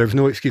there's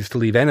no excuse to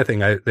leave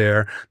anything out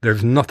there.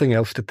 There's nothing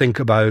else to think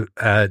about.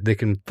 They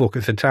can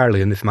focus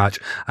entirely in this match,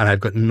 and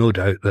I've got no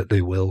doubt that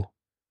they will.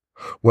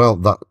 Well,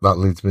 that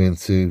leads me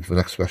into the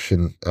next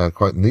question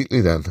quite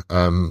neatly then.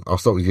 I'll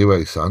start with you,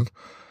 Ahsan.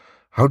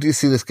 How do you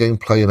see this game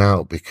playing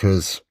out?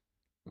 Because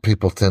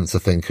people tend to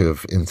think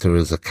of Inter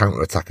as a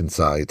counter-attacking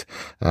side,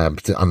 and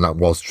that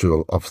was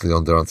true, obviously,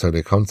 under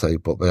Antonio Conte,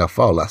 but they are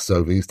far less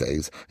so these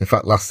days. In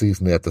fact, last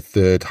season they had the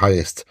 3rd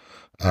highest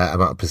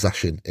amount of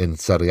possession in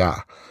Serie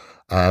A,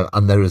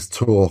 and there is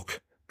talk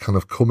kind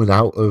of coming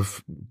out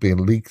of,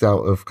 being leaked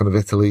out of kind of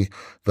Italy,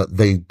 that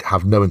they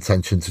have no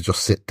intention to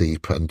just sit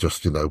deep and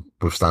just,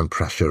 withstand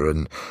pressure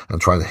and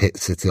try and hit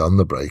City on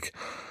the break.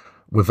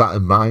 With that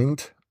in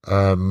mind,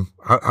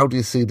 how do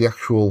you see the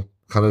actual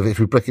kind of, if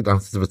we break it down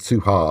into the 2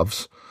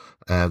 halves,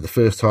 the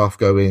first half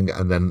going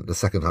and then the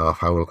second half,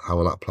 how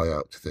will that play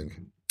out, do you think?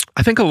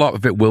 I think a lot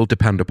of it will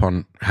depend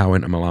upon how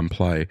Inter Milan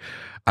play.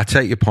 I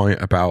take your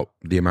point about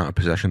the amount of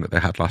possession that they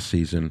had last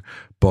season,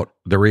 but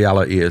the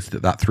reality is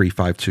that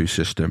 3-5-2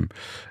 system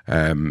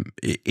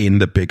in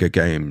the bigger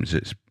games,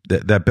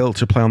 they're built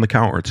to play on the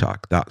counter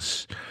attack.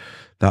 That's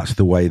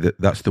the way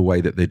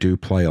that they do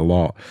play a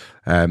lot.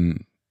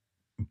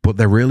 But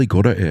they're really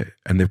good at it,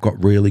 and they've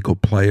got really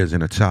good players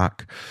in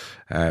attack.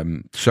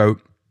 So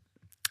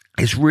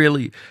it's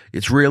really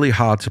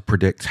hard to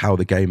predict how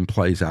the game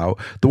plays out.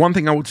 The one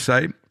thing I would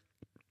say,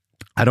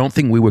 I don't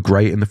think we were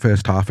great in the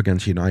first half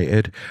against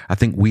United. I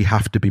think we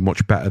have to be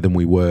much better than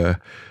we were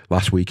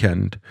last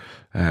weekend.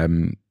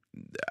 Because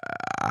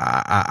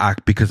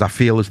I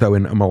feel as though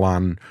Inter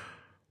Milan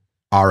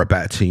are a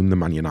better team than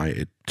Man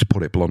United, to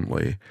put it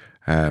bluntly.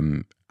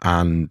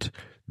 And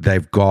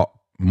they've got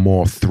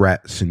more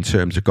threats in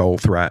terms of goal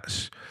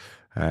threats.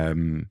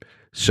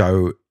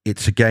 So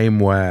it's a game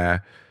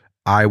where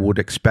I would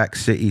expect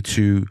City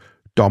to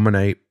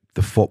dominate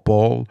the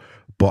football,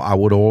 but I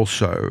would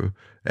also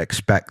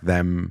expect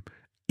them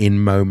in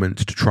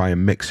moments to try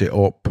and mix it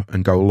up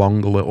and go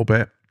long a little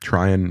bit.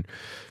 Try and,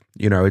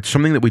 it's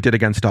something that we did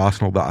against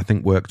Arsenal that I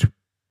think worked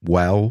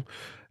well,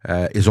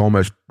 is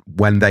almost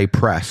when they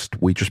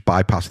pressed, we just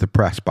bypassed the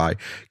press by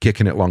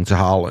kicking it long to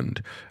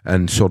Haaland,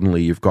 and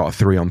suddenly you've got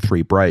a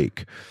 3-on-3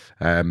 break.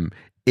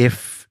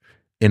 If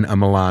Inter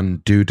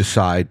Milan do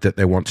decide that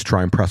they want to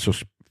try and press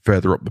us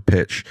further up the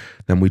pitch,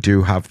 then we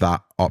do have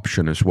that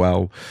option as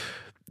well.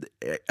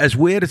 As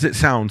weird as it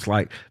sounds,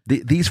 like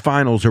these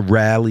finals are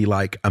rarely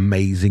like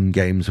amazing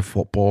games of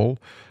football,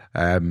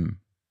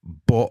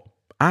 but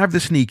I have the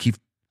sneaky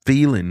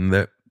feeling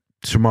that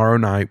tomorrow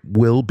night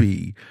will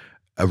be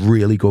a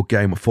really good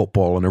game of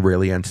football and a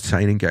really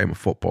entertaining game of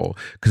football,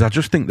 because I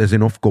just think there's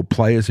enough good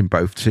players in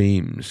both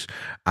teams,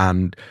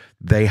 and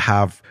they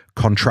have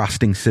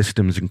contrasting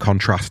systems and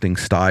contrasting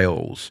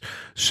styles.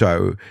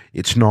 So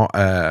it's not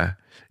a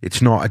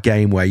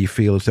game where you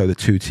feel as though the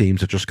two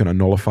teams are just going to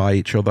nullify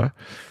each other.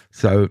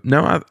 So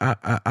no,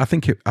 I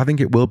think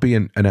it will be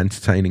an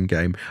entertaining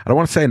game. I don't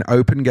want to say an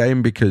open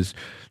game, because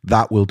a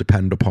lot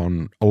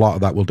of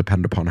that will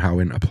depend upon how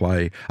Inter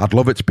play. I'd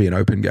love it to be an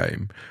open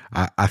game.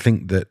 I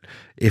think that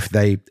if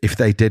they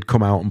did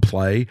come out and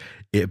play,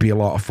 it'd be a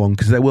lot of fun,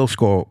 because they will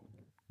score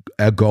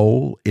a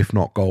goal, if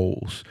not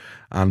goals,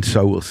 and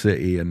so will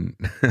City. And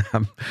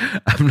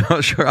I'm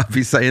not sure I'd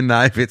be saying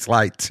that if it's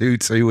like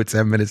 2-2 with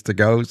 10 minutes to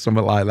go,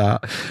 something like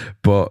that.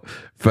 But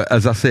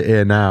as I sit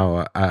here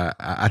now,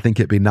 I think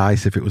it'd be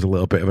nice if it was a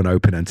little bit of an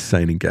open,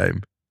 entertaining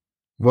game.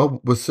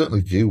 Well, we're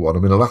certainly due one. I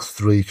mean, the last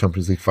 3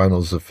 Champions League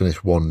finals have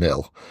finished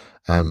 1-0.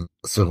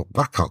 So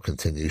that can't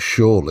continue.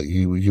 Surely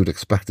you'd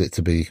expect it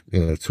to be,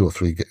 2 or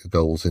 3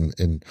 goals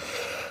in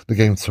the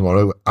game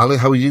tomorrow. Ali,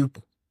 how are you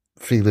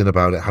feeling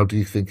about it? How do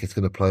you think it's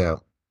going to play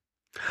out?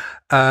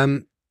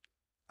 I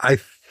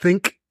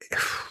think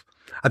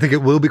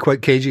it will be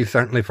quite cagey,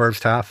 certainly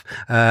first half.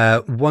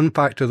 One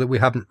factor that we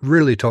haven't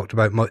really talked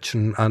about much,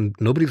 and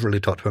nobody's really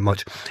talked about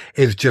much,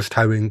 is just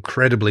how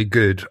incredibly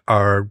good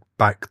our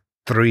back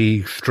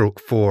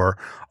 3/4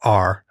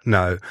 are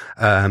now.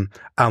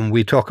 And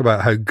we talk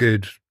about how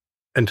good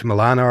Inter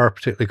Milan are,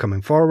 particularly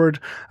coming forward.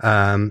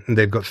 And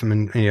they've got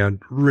some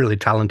really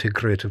talented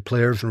creative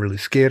players and really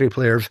scary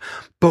players.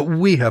 But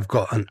we have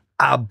got an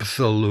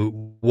absolute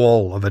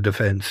wall of a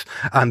defence,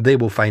 and they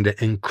will find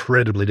it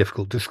incredibly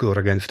difficult to score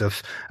against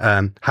us.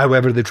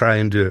 However they try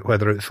and do it,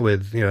 whether it's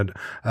with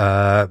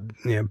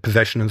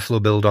possession and slow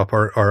build up,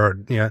 or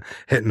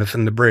hitting us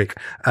in the break.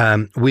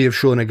 We have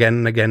shown again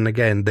and again and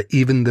again that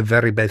even the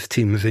very best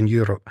teams in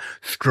Europe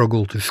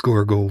struggle to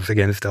score goals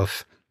against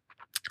us.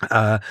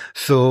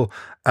 So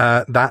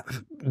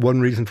that's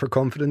one reason for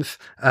confidence.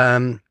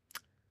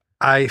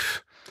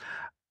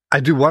 I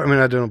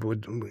don't know,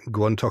 but we'll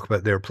go on and talk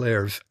about their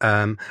players.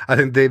 I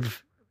think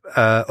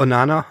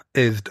Onana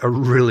is a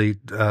really,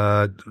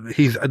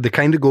 he's the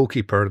kind of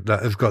goalkeeper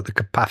that has got the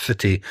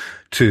capacity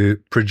to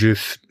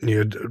produce,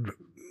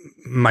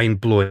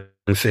 mind-blowing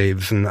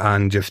saves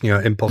and just,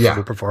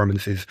 impossible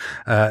performances.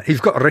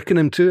 He's got a Rick in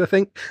him too, I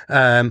think.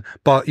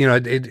 But,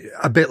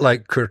 a bit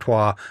like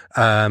Courtois,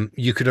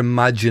 you could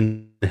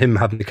imagine him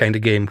having the kind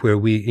of game where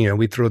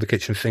we throw the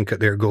kitchen sink at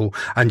their goal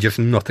and just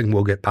nothing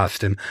will get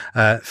past him.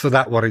 So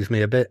that worries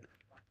me a bit.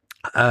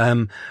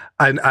 I'm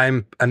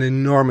an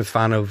enormous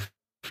fan of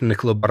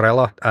Nicolo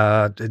Barella.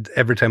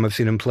 Every time I've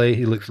seen him play,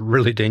 he looks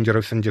really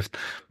dangerous and just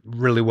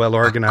really well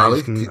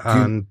organised.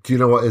 Do you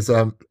know what his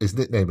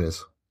nickname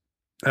is?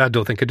 I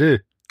don't think I do.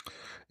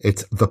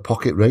 It's the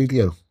Pocket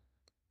Radio,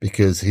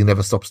 because he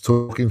never stops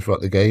talking throughout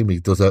the game. He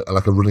does a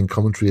running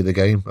commentary of the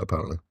game,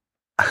 apparently.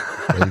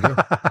 There you go.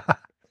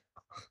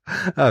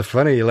 That's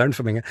funny. You learned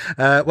something.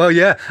 Well,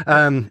 yeah.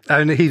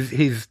 And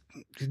he's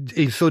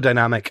so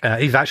dynamic.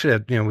 He's actually,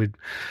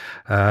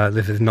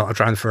 this is not a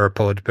transfer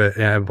pod, but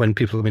when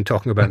people have been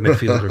talking about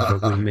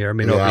midfielders that we may or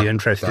may not be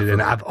interested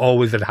definitely. In, I've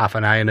always had half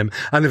an eye on him.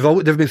 And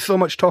there's been so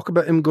much talk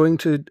about him going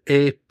to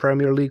a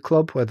Premier League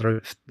club, whether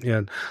it's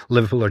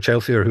Liverpool or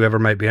Chelsea or whoever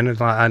might be in it.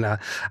 And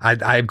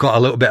I've got a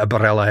little bit of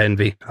Barella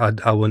envy.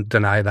 I won't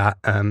deny that.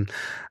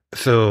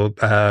 So,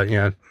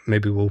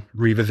 maybe we'll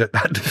revisit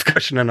that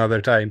discussion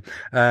another time.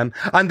 And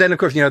then, of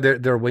course,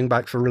 their wing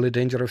backs are really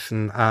dangerous.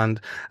 And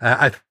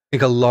I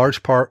think a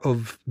large part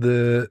of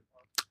the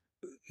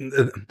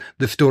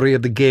story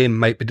of the game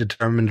might be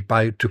determined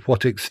by to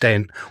what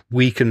extent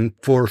we can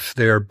force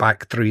their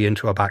back three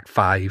into a back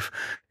five.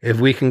 If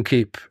we can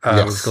keep, we've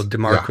got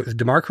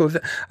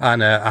DeMarco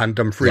and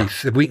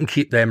Dumfries, if we can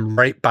keep them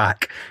right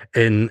back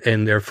in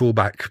their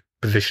fullback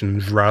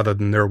positions rather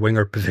than their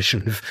winger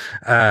positions,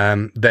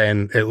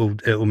 then it'll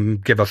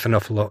give us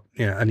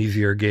an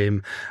easier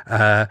game.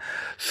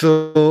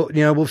 So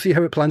we'll see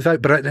how it plans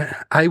out. But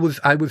I was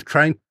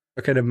trying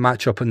to kind of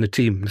match up in the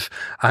teams,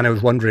 and I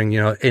was wondering,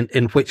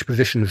 in which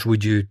positions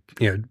would you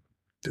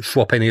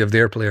swap any of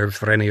their players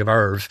for any of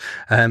ours,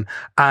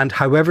 and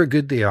however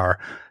good they are,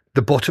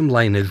 the bottom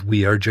line is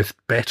we are just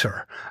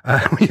better.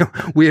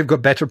 We have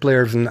got better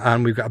players,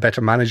 and we've got a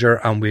better manager,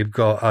 and we've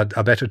got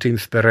a better team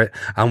spirit,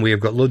 and we have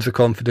got loads of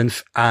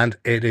confidence, and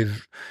it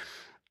is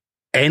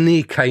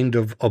any kind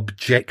of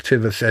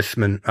objective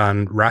assessment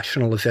and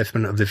rational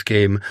assessment of this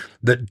game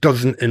that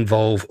doesn't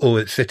involve,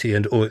 it's City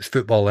and it's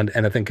football and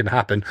anything can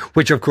happen,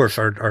 which of course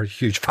are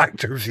huge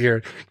factors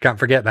here. Can't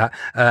forget that.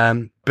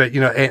 But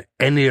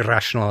any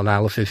rational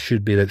analysis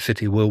should be that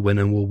City will win,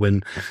 and will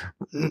win,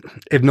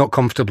 if not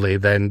comfortably,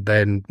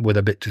 then with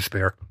a bit to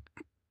spare.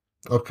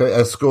 Okay,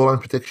 a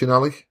scoreline prediction,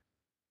 Ali?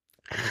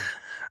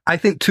 I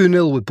think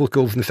 2-0 with both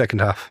goals in the second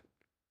half.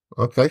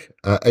 Okay,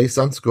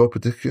 Ahsan, score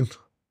prediction?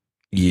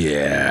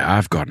 Yeah,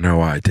 I've got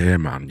no idea,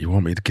 man. You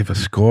want me to give a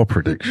score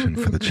prediction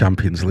for the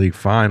Champions League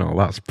final?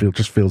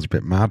 Just feels a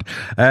bit mad.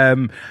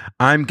 I'm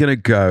going to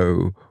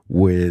go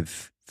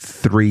with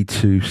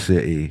 3-2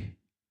 City.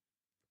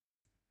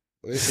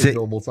 In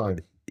normal time?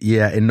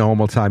 Yeah, in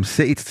normal time.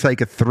 City to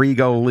take a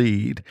 3-goal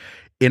lead,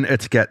 Inter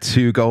to get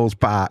 2 goals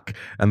back,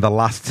 and the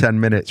last 10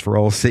 minutes for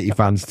all City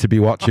fans to be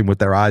watching with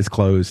their eyes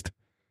closed.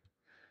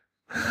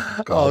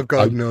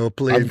 God, no,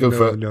 please,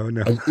 no.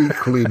 An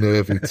equally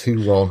nervy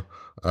 2-1.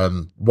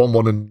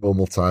 1-1 in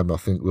normal time. I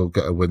think we'll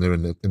get a winner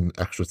in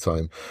extra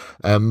time.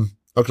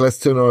 Okay, let's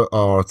turn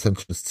our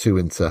attentions to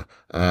Inter.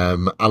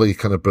 Ali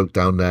kind of broke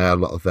down there a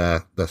lot of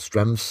their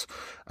strengths.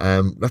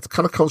 Let's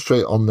kind of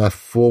concentrate on their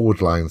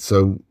forward line.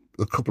 So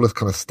a couple of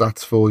kind of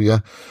stats for you.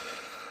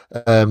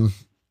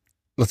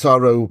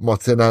 Lautaro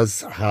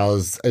Martinez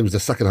he was the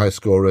second highest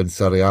scorer in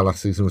Serie A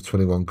last season with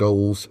 21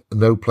 goals.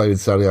 No player in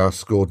Serie A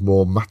scored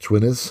more match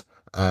winners.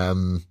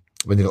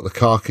 When you got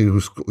Lukaku,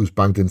 who's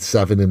banged in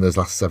 7 in his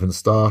last 7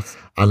 starts,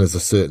 and there's a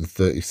certain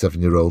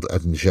 37-year-old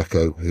Edin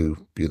Dzeko who,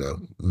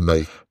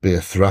 may be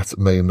a threat,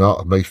 may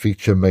not, may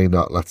feature, may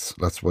not.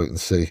 Let's wait and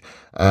see.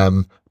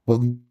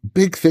 Well,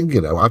 big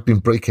thing, I've been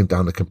breaking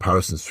down the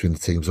comparisons between the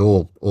teams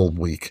all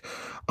week,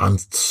 and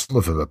some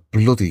of them are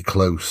bloody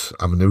close.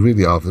 I mean, they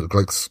really are.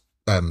 Like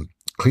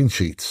clean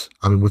sheets.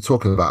 I mean, we're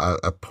talking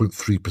about a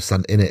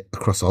 0.3% in it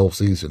across the whole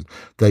season.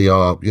 They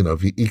are,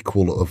 the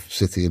equal of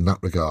City in that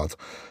regard.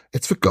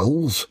 It's for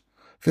goals.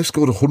 They've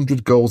scored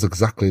 100 goals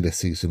exactly this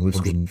season. We've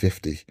scored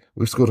 150.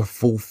 We've scored a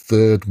full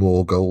third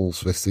more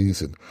goals this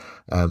season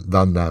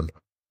than them.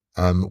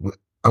 And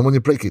when you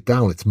break it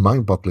down, it's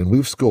mind-boggling.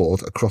 We've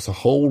scored across a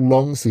whole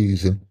long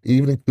season,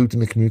 even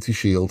including the Community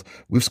Shield,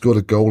 we've scored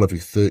a goal every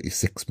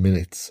 36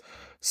 minutes.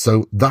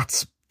 So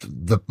that's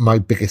my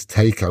biggest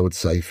take, I would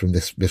say, from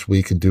this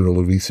week and doing all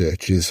the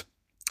research is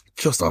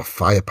just our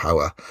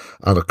firepower.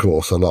 And, of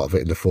course, a lot of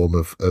it in the form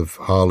of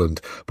Haaland.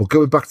 But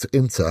going back to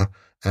Inter,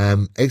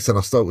 Ahsan,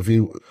 I'll start with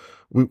you.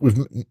 We've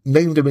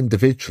named them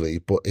individually,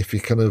 but if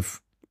you kind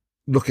of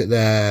look at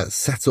their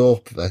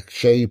setup, their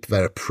shape,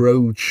 their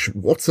approach,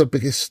 what's their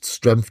biggest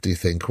strength, do you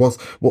think? What's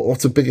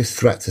the biggest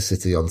threat to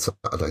City on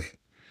Saturday?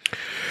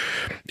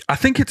 I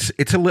think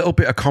it's a little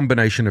bit a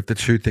combination of the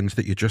two things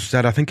that you just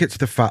said. I think it's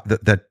the fact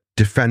that they're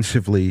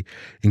defensively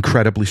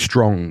incredibly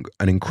strong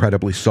and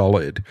incredibly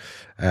solid,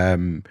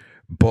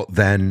 but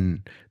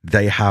then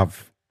they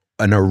have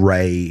an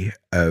array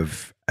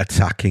of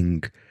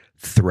attacking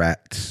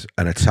threats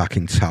and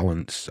attacking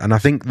talents. And I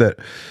think that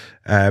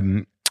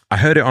I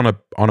heard it on a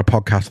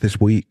podcast this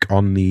week,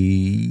 on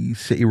the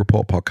City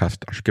Report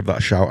podcast. I should give that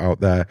a shout out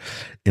there.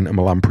 Inter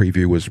Milan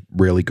preview was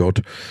really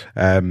good.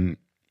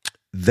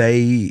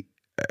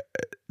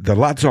 The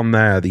lads on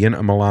there, the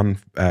Inter Milan,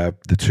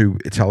 the 2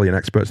 Italian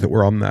experts that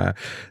were on there,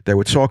 they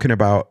were talking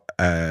about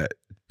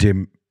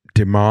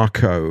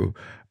DiMarco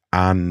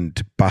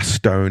and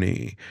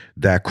Bastoni,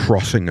 their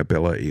crossing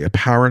ability.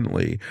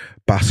 Apparently,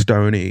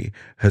 Bastoni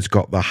has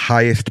got the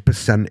highest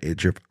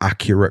percentage of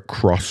accurate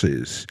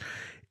crosses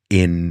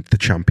in the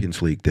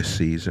Champions League this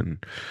season.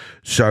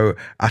 So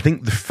I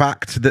think the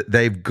fact that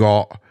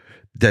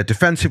they're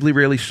defensively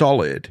really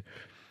solid,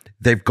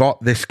 they've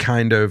got this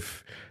kind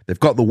of, they've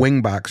got the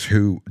wing backs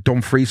who,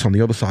 Dumfries on the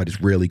other side is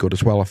really good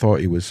as well. I thought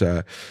he was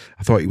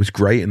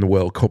great in the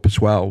World Cup as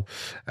well.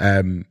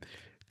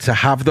 To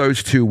have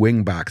those 2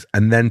 wing backs,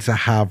 and then to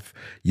have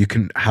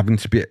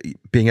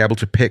being able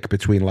to pick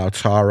between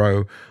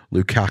Lautaro,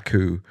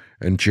 Lukaku,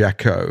 and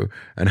Dzeko,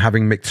 and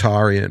having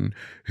Mkhitaryan,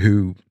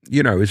 who,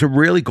 you know, is a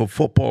really good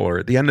footballer.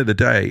 At the end of the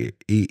day,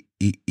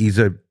 he's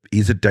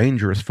a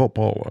dangerous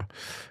footballer.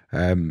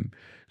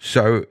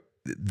 So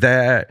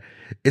there,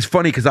 it's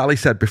funny because Ali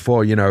said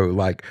before, you know,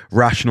 like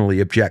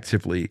rationally,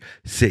 objectively,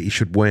 City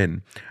should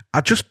win.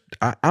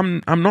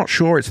 I'm not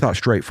sure it's that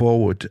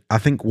straightforward. I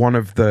think one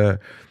of the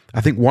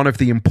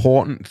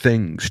important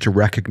things to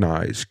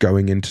recognise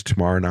going into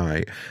tomorrow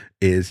night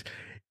is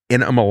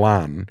Inter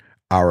Milan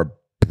are a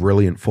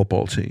brilliant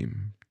football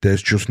team.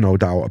 There's just no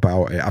doubt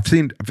about it.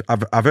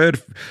 I've heard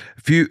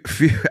a few.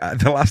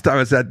 The last time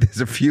I said this,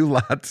 a few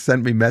lads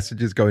sent me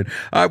messages going,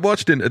 "I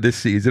watched Inter this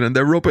season and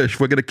they're rubbish.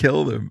 We're going to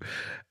kill them."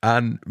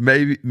 And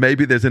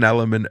maybe there's an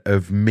element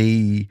of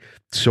me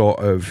sort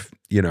of,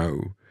 you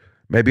know,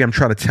 maybe I'm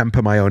trying to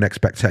temper my own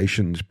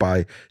expectations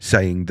by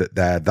saying that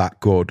they're that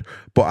good.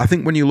 But I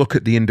think when you look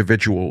at the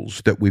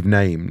individuals that we've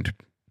named,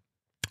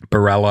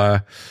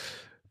 Barella,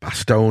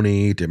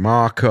 Bastoni,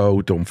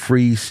 DiMarco,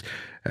 Dumfries,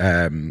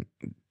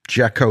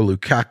 Dzeko,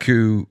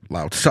 Lukaku,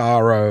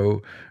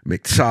 Lautaro,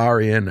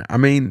 Mkhitaryan, I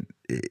mean,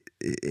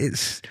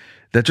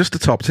 they're just a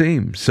top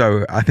team.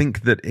 So I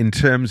think that in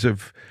terms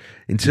of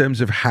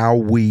how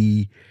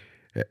we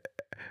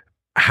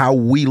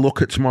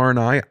look at tomorrow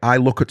night, I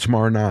look at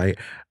tomorrow night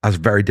as a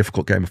very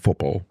difficult game of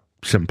football.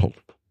 Simple.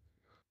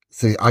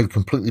 See, I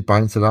completely buy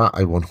into that.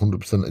 I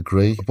 100%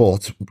 agree.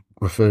 But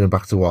referring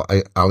back to what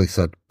Ali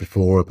said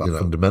before about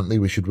fundamentally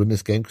we should win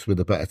this game because we're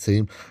the better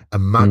team.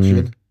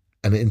 Imagine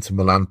an Inter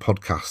Milan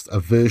podcast, a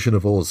version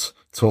of us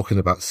talking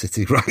about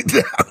City right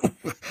now.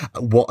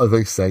 What are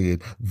they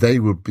saying? They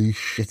would be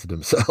shitting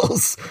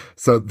themselves.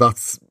 So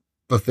that's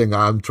the thing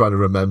I'm trying to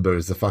remember,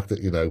 is the fact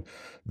that, you know,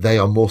 they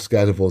are more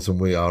scared of us than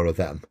we are of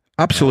them.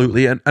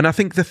 Absolutely. And I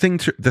think the thing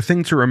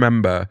to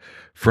remember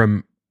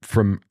from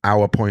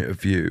our point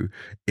of view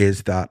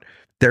is that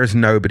there is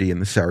nobody in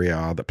the Serie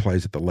A that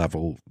plays at the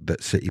level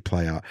that City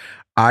play at.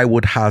 I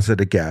would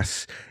hazard a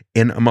guess,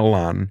 Inter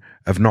Milan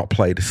have not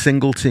played a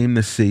single team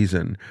this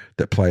season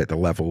that play at the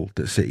level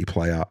that City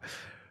play at.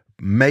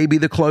 Maybe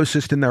the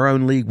closest in their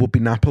own league would be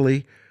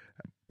Napoli,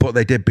 but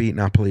they did beat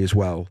Napoli as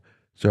well.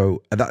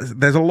 So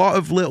there's a lot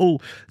of little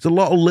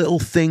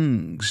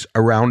things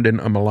around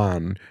Inter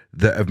Milan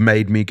that have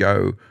made me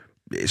go,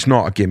 it's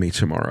not a gimme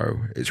tomorrow.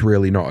 It's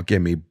really not a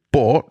gimme.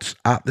 But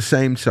at the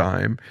same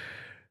time,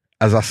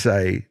 as I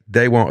say,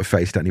 they won't have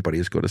faced anybody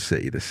as good as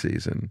City this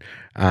season.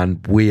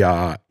 And we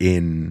are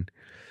in...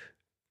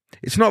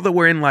 It's not that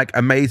we're in like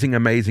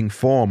amazing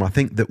form. I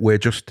think that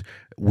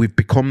we've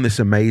become this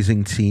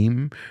amazing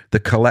team. The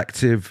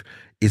collective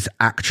is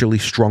actually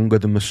stronger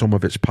than the sum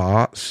of its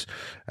parts.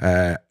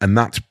 And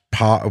that's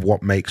part of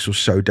what makes us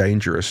so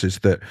dangerous, is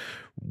that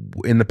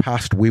in the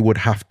past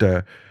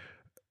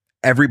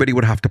everybody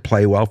would have to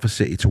play well for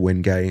City to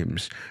win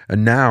games.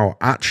 And now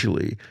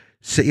actually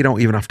City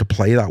don't even have to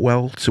play that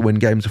well to win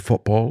games of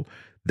football.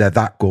 They're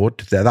that good.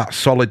 They're that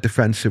solid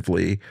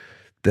defensively.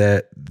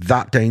 They're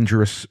that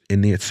dangerous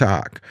in the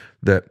attack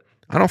that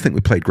I don't think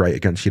we played great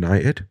against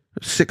United.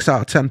 6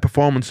 out of 10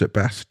 performance at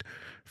best.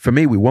 For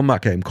me, we won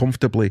that game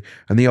comfortably,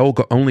 and the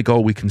only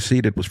goal we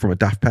conceded was from a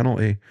daft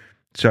penalty.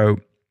 So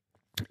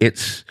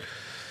it's,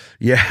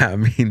 I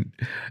mean,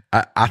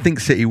 I think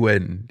City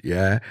win,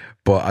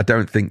 but I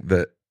don't think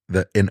that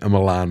Inter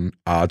Milan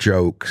are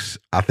jokes.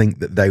 I think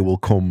that they will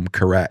come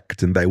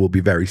correct and they will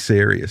be very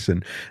serious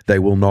and they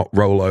will not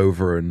roll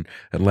over and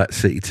let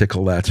City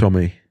tickle their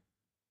tummy.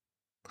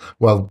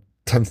 Well,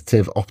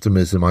 tentative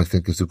optimism, I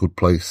think, is a good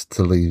place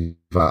to leave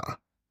that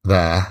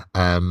there,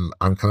 and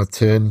kind of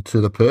turn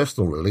to the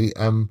personal, really.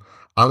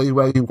 Ali,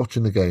 where are you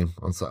watching the game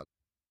on Saturday?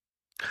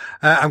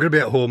 I'm going to be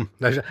at home.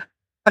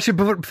 Actually,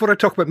 before I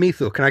talk about me,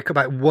 though, can I come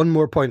back one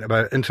more point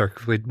about Inter?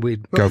 Because we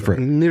Go for it.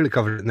 Nearly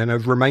covered it, and then I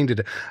was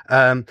reminded.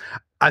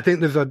 I think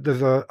there's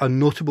a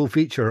notable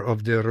feature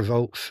of the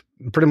results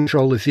pretty much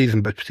all the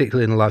season, but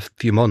particularly in the last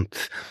few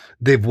months.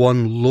 They've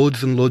won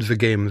loads and loads of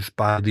games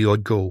by the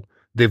odd goal.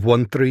 They've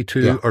won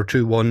 3-2 or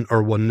 2-1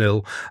 or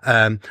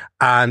 1-0.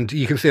 And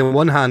you can say on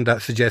one hand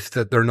that suggests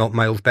that they're not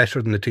miles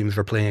better than the teams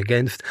they're playing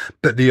against.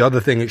 But the other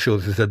thing it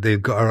shows is that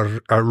they've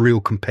got a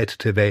real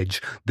competitive edge.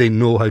 They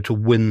know how to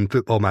win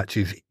football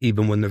matches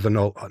even when there's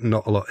not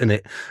a lot in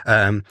it.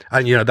 And,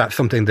 you know, that's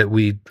something that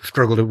we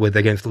struggled with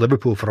against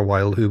Liverpool for a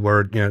while, who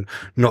were, you know,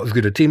 not as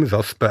good a team as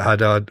us, but had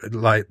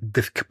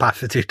this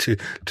capacity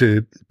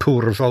to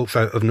pull results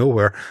out of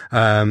nowhere,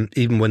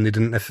 even when they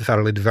didn't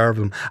necessarily deserve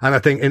them. And I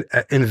think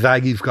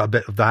Inzaghi's got a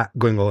bit of that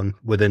going on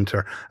with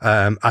Inter,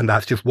 and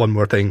that's just one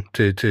more thing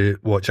to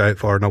watch out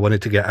for. And I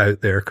wanted to get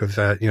out there because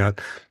you know,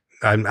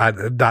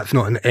 that's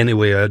not in any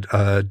way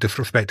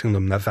disrespecting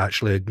them. That's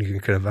actually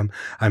kind of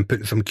I'm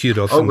putting some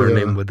kudos on their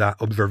name with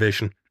that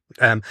observation.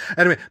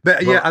 Anyway,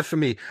 but yeah, as for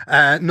me,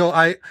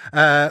 no,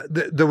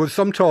 there was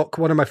some talk.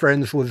 One of my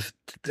friends was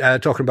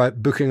talking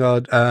about booking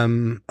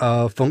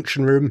a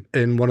function room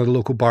in one of the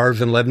local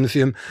bars in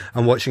Levenshulme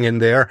and watching in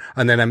there.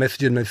 And then I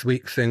messaged him this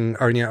week saying,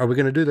 are we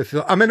going to do this?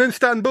 So, I'm in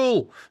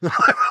Istanbul.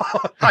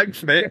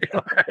 Thanks, mate.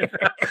 So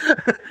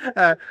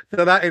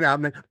that ain't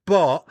happening.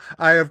 But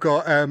I have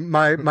got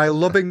my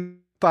loving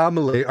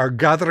family are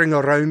gathering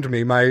around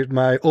me.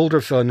 My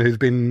older son, who's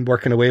been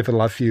working away for the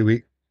last few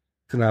weeks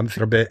in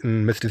Amsterdam a bit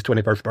and missed his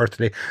 21st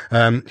birthday,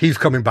 he's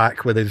coming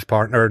back with his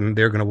partner, and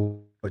they're going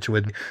to watch it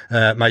with me.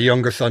 My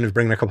younger son is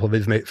bringing a couple of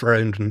his mates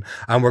around, and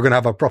we're going to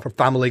have a proper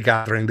family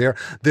gathering.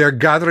 They're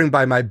gathering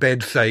by my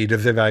bedside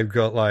as if I've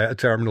got like a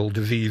terminal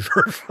disease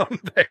or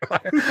something,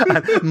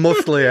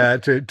 mostly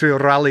to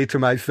rally to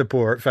my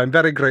support. So I'm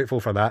very grateful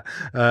for that.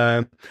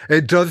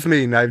 It does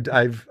mean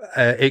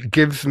it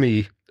gives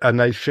me a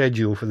nice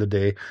schedule for the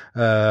day.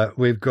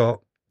 We've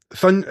got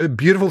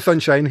beautiful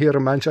sunshine here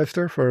in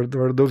Manchester for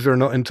those who are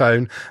not in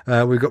town.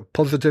 We've got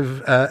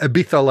positive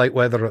Ibiza-like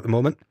weather at the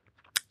moment.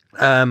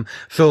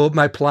 So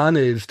my plan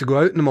is to go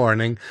out in the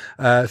morning,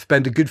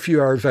 spend a good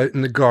few hours out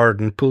in the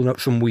garden, pulling up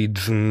some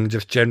weeds and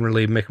just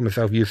generally making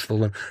myself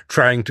useful and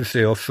trying to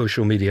stay off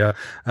social media.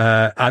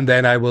 And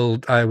then I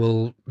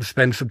will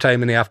spend some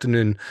time in the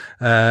afternoon,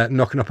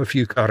 knocking up a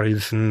few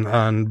curries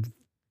and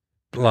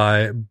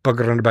like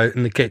buggering about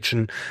in the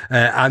kitchen,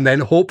 and then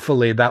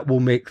hopefully that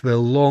will make the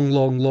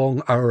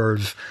long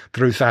hours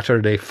through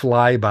Saturday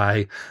fly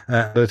by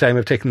the time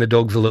I've taken the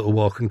dogs a little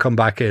walk and come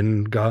back in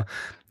and go,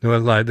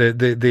 like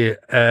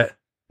the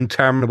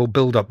interminable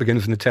build-up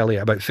begins in the telly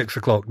at about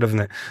 6:00, doesn't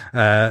it?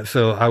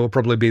 So I will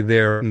probably be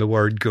there when the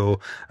word go.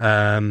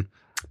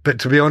 But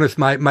to be honest,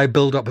 my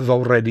build-up has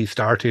already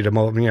started. I'm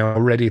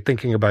already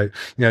thinking about,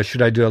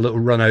 should I do a little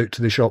run out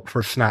to the shop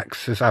for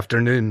snacks this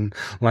afternoon,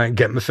 like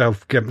get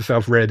myself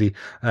ready.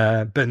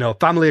 But no,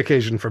 family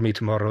occasion for me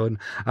tomorrow. And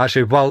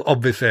actually, well,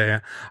 obviously,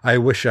 I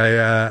wish it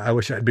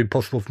had been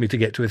possible for me to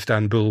get to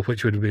Istanbul,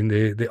 which would have been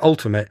the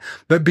ultimate.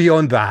 But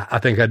beyond that, I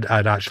think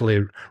I'd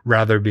actually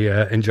rather be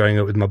enjoying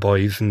it with my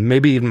boys and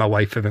maybe even my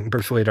wife if I can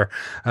persuade her,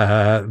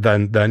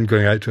 than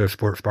going out to a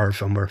sports bar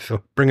somewhere.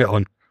 So bring it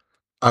on.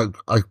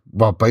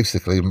 Well,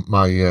 basically,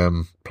 my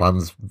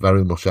plans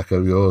very much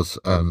echo yours,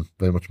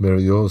 very much mirror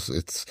yours.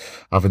 It's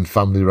having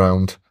family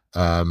round,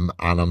 and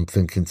I'm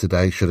thinking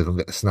today, should I go and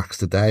get the snacks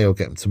today or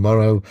get them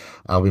tomorrow?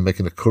 I'll be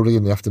making a curry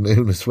in the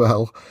afternoon as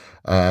well.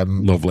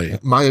 Lovely.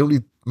 My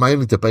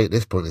only debate at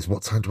this point is,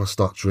 what time do I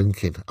start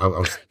drinking? I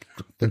was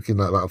thinking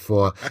like that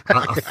before.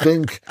 I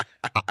think,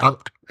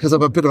 because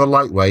I'm a bit of a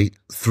lightweight,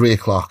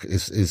 3:00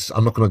 is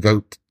I'm not going to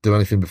go do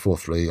anything before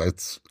 3.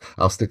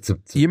 I'll stick to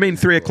you mean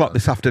 3:00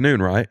 this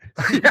afternoon, right?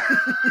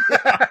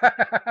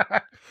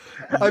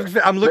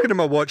 I'm looking at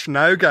my watch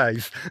now,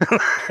 guys.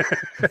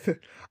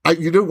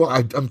 You know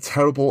what? I'm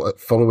terrible at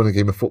following a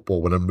game of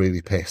football when I'm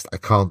really pissed. I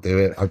can't do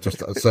it. I'll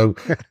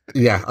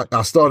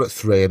start at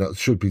 3 and it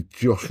should be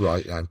just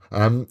right then.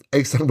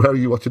 Ahsan, where are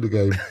you watching the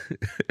game?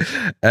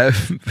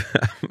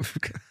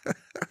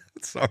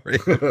 Sorry.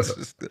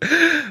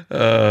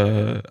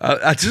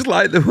 I just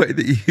like the way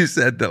that you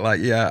said that, like,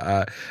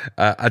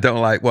 I don't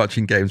like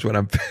watching games when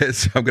I'm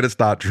pissed, so I'm going to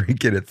start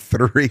drinking at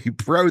 3.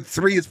 Bro,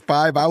 3 is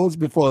 5 hours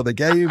before the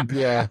game.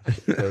 Yeah.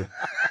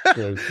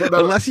 True. But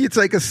unless you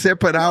take a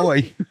sip an hour,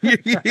 you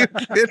could be.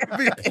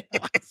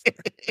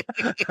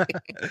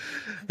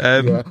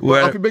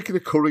 I'll be making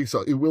a curry,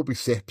 so it will be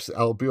sips.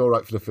 I'll be all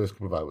right for the first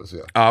couple of hours,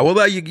 yeah. Well,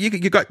 there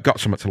you got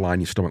something to line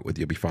your stomach with,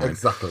 you'll be fine.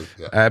 Exactly,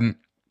 yeah.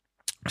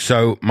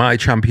 So my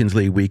Champions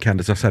League weekend,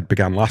 as I said,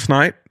 began last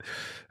night.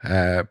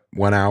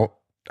 Went out,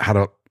 had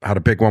a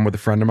big one with a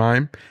friend of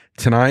mine.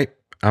 Tonight,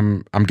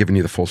 I'm giving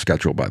you the full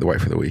schedule, by the way,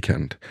 for the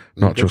weekend.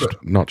 Not just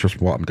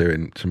what I'm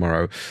doing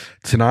tomorrow.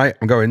 Tonight,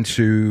 I'm going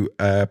to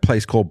a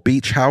place called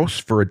Beach House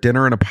for a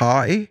dinner and a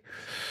party.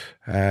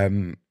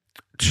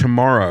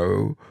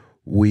 Tomorrow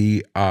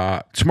I'm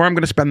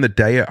going to spend the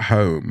day at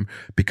home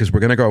because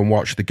we're going to go and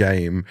watch the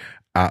game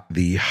at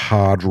the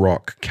Hard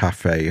Rock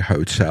Cafe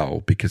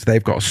Hotel because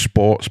they've got a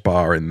sports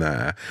bar in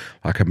there,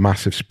 like a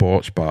massive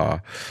sports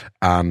bar.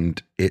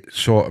 And it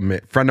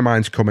friend of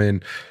mine's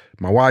coming,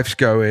 my wife's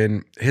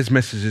going, his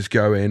missus is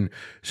going.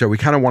 So we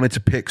kind of wanted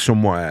to pick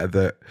somewhere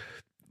that,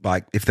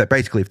 like, if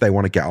they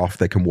want to get off,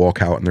 they can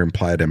walk out and they're in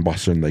Playa del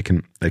Boston, they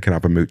can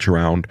have a mooch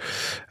around.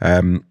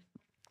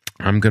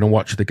 I'm going to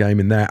watch the game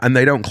in there, and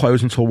they don't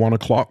close until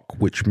 1:00,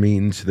 which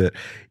means that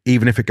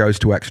even if it goes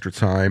to extra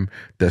time,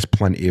 there's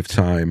plenty of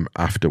time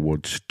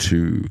afterwards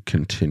to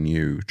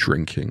continue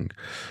drinking.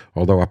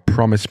 Although I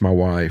promised my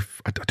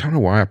wife, I don't know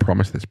why I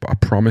promised this, but I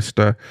promised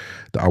her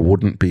that I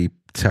wouldn't be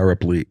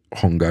terribly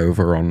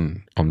hungover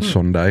on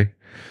Sunday.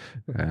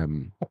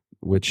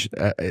 Which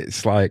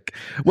it's like,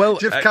 well,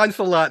 just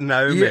cancel that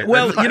now. Yeah,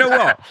 well, you know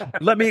what?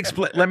 Let me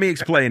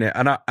explain it.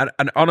 And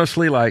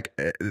honestly, like,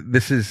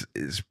 this is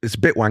it's a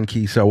bit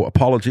wanky. So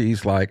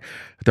apologies. Like,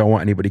 I don't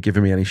want anybody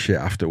giving me any shit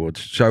afterwards.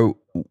 So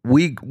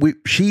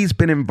she's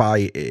been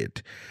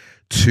invited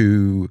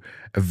to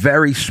a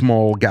very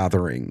small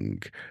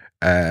gathering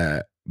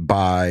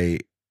by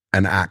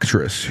an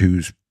actress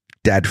who's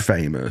dead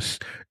famous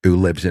who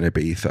lives in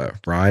Ibiza,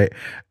 right?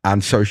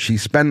 And so she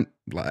spent,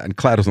 and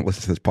Claire doesn't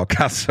listen to this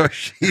podcast,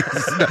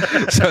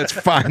 so it's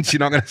fine. She's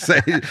not going to say,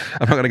 I'm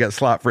not going to get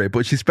slapped for it,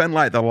 but she spent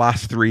like the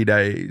last 3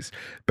 days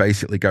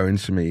basically going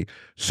to me,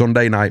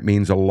 Sunday night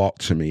means a lot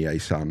to me,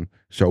 Ahsan,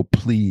 so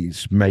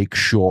please make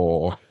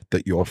sure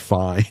that you're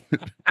fine.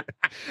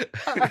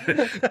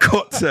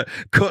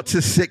 cut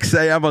to 6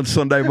 a.m. on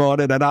Sunday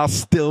morning and I'll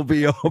still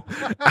be up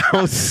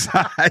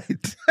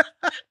outside.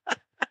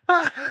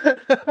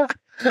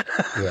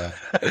 Yeah.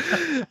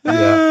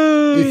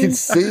 You can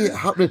see it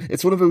happening.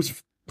 It's one of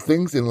those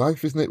things in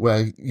life, isn't it,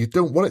 where you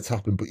don't want it to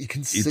happen, but you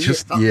can see it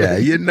happening. Yeah,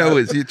 you know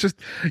it's you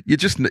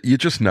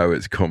just know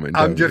it's coming.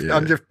 I'm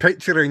just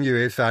picturing you,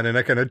 Ahsan, in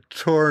a kind of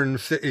torn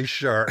city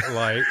shirt,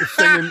 like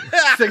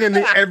singing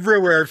the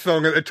Everywhere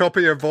song at the top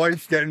of your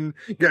voice, getting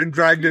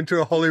dragged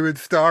into a Hollywood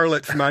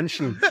starlet's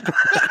mansion.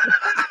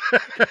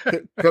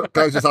 Can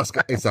I just ask,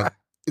 is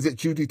it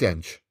Judi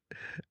Dench?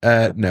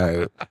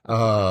 No.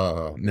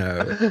 Oh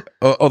no.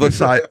 Other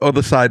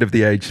side of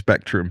the age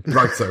spectrum.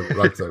 Right so.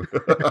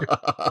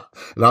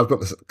 And I've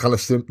got this kind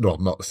of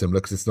not similar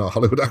because it's not a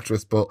Hollywood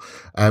actress, but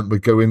we're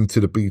going to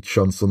the beach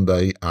on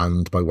Sunday,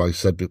 and my wife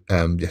said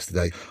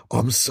yesterday, "Oh,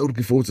 I'm so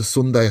looking forward to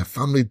Sunday, a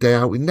family day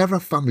out. We never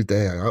have a family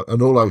day out,"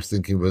 and all I was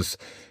thinking was,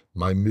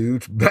 my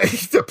mood may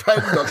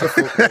depend on the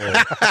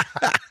football.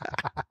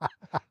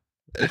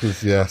 Because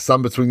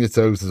sand between your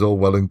toes is all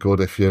well and good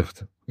if you're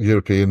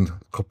European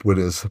Cup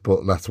winners,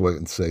 but let's wait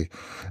and see.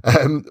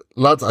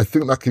 Lads, I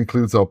think that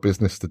concludes our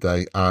business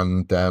today,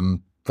 and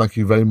thank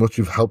you very much.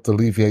 You've helped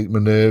alleviate my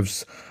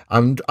nerves,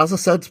 and as I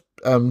said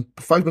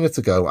 5 minutes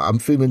ago, I'm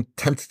feeling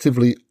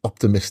tentatively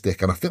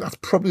optimistic, and I think that's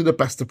probably the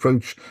best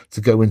approach to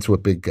go into a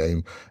big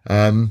game.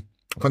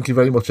 Thank you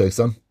very much,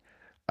 Ahsan.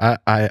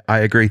 I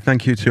agree.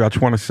 Thank you too. I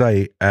just want to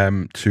say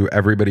to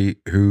everybody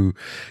who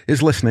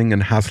is listening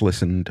and has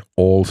listened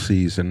all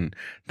season,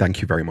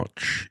 thank you very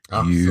much.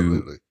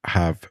 Absolutely.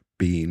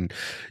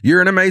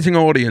 You're an amazing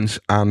audience,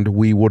 and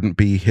we wouldn't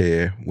be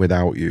here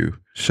without you.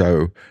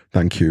 So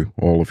thank you,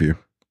 all of you.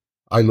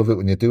 I love it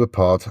when you do a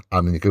pod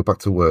and then you go back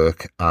to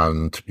work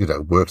and,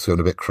 work's going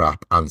a bit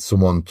crap and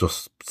someone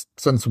just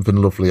sends something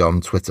lovely on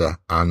Twitter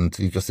and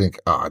you just think,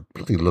 I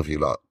bloody love you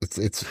lot.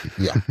 It's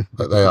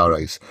they are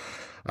ace.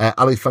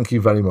 Ali, thank you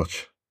very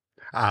much.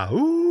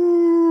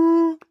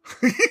 We'll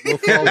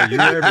follow you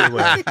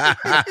everywhere.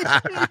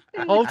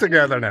 All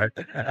together now.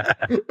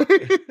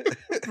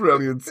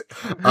 Brilliant.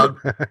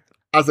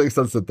 As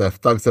Ahsan said there,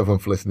 thanks everyone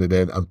for listening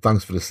in and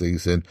thanks for the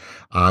season.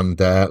 And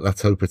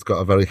let's hope it's got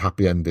a very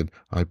happy ending.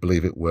 I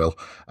believe it will.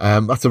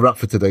 That's a wrap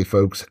for today,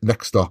 folks.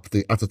 Next stop,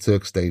 the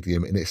Ataturk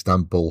Stadium in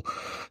Istanbul.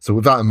 So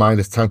with that in mind,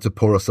 it's time to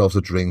pour ourselves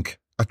a drink,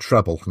 a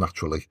treble,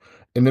 naturally.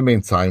 In the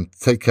meantime,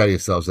 take care of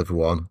yourselves,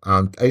 everyone.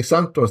 And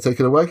Ahsan, do you want to take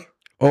it away?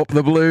 Up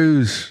the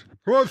Blues.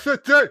 What's the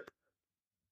tip?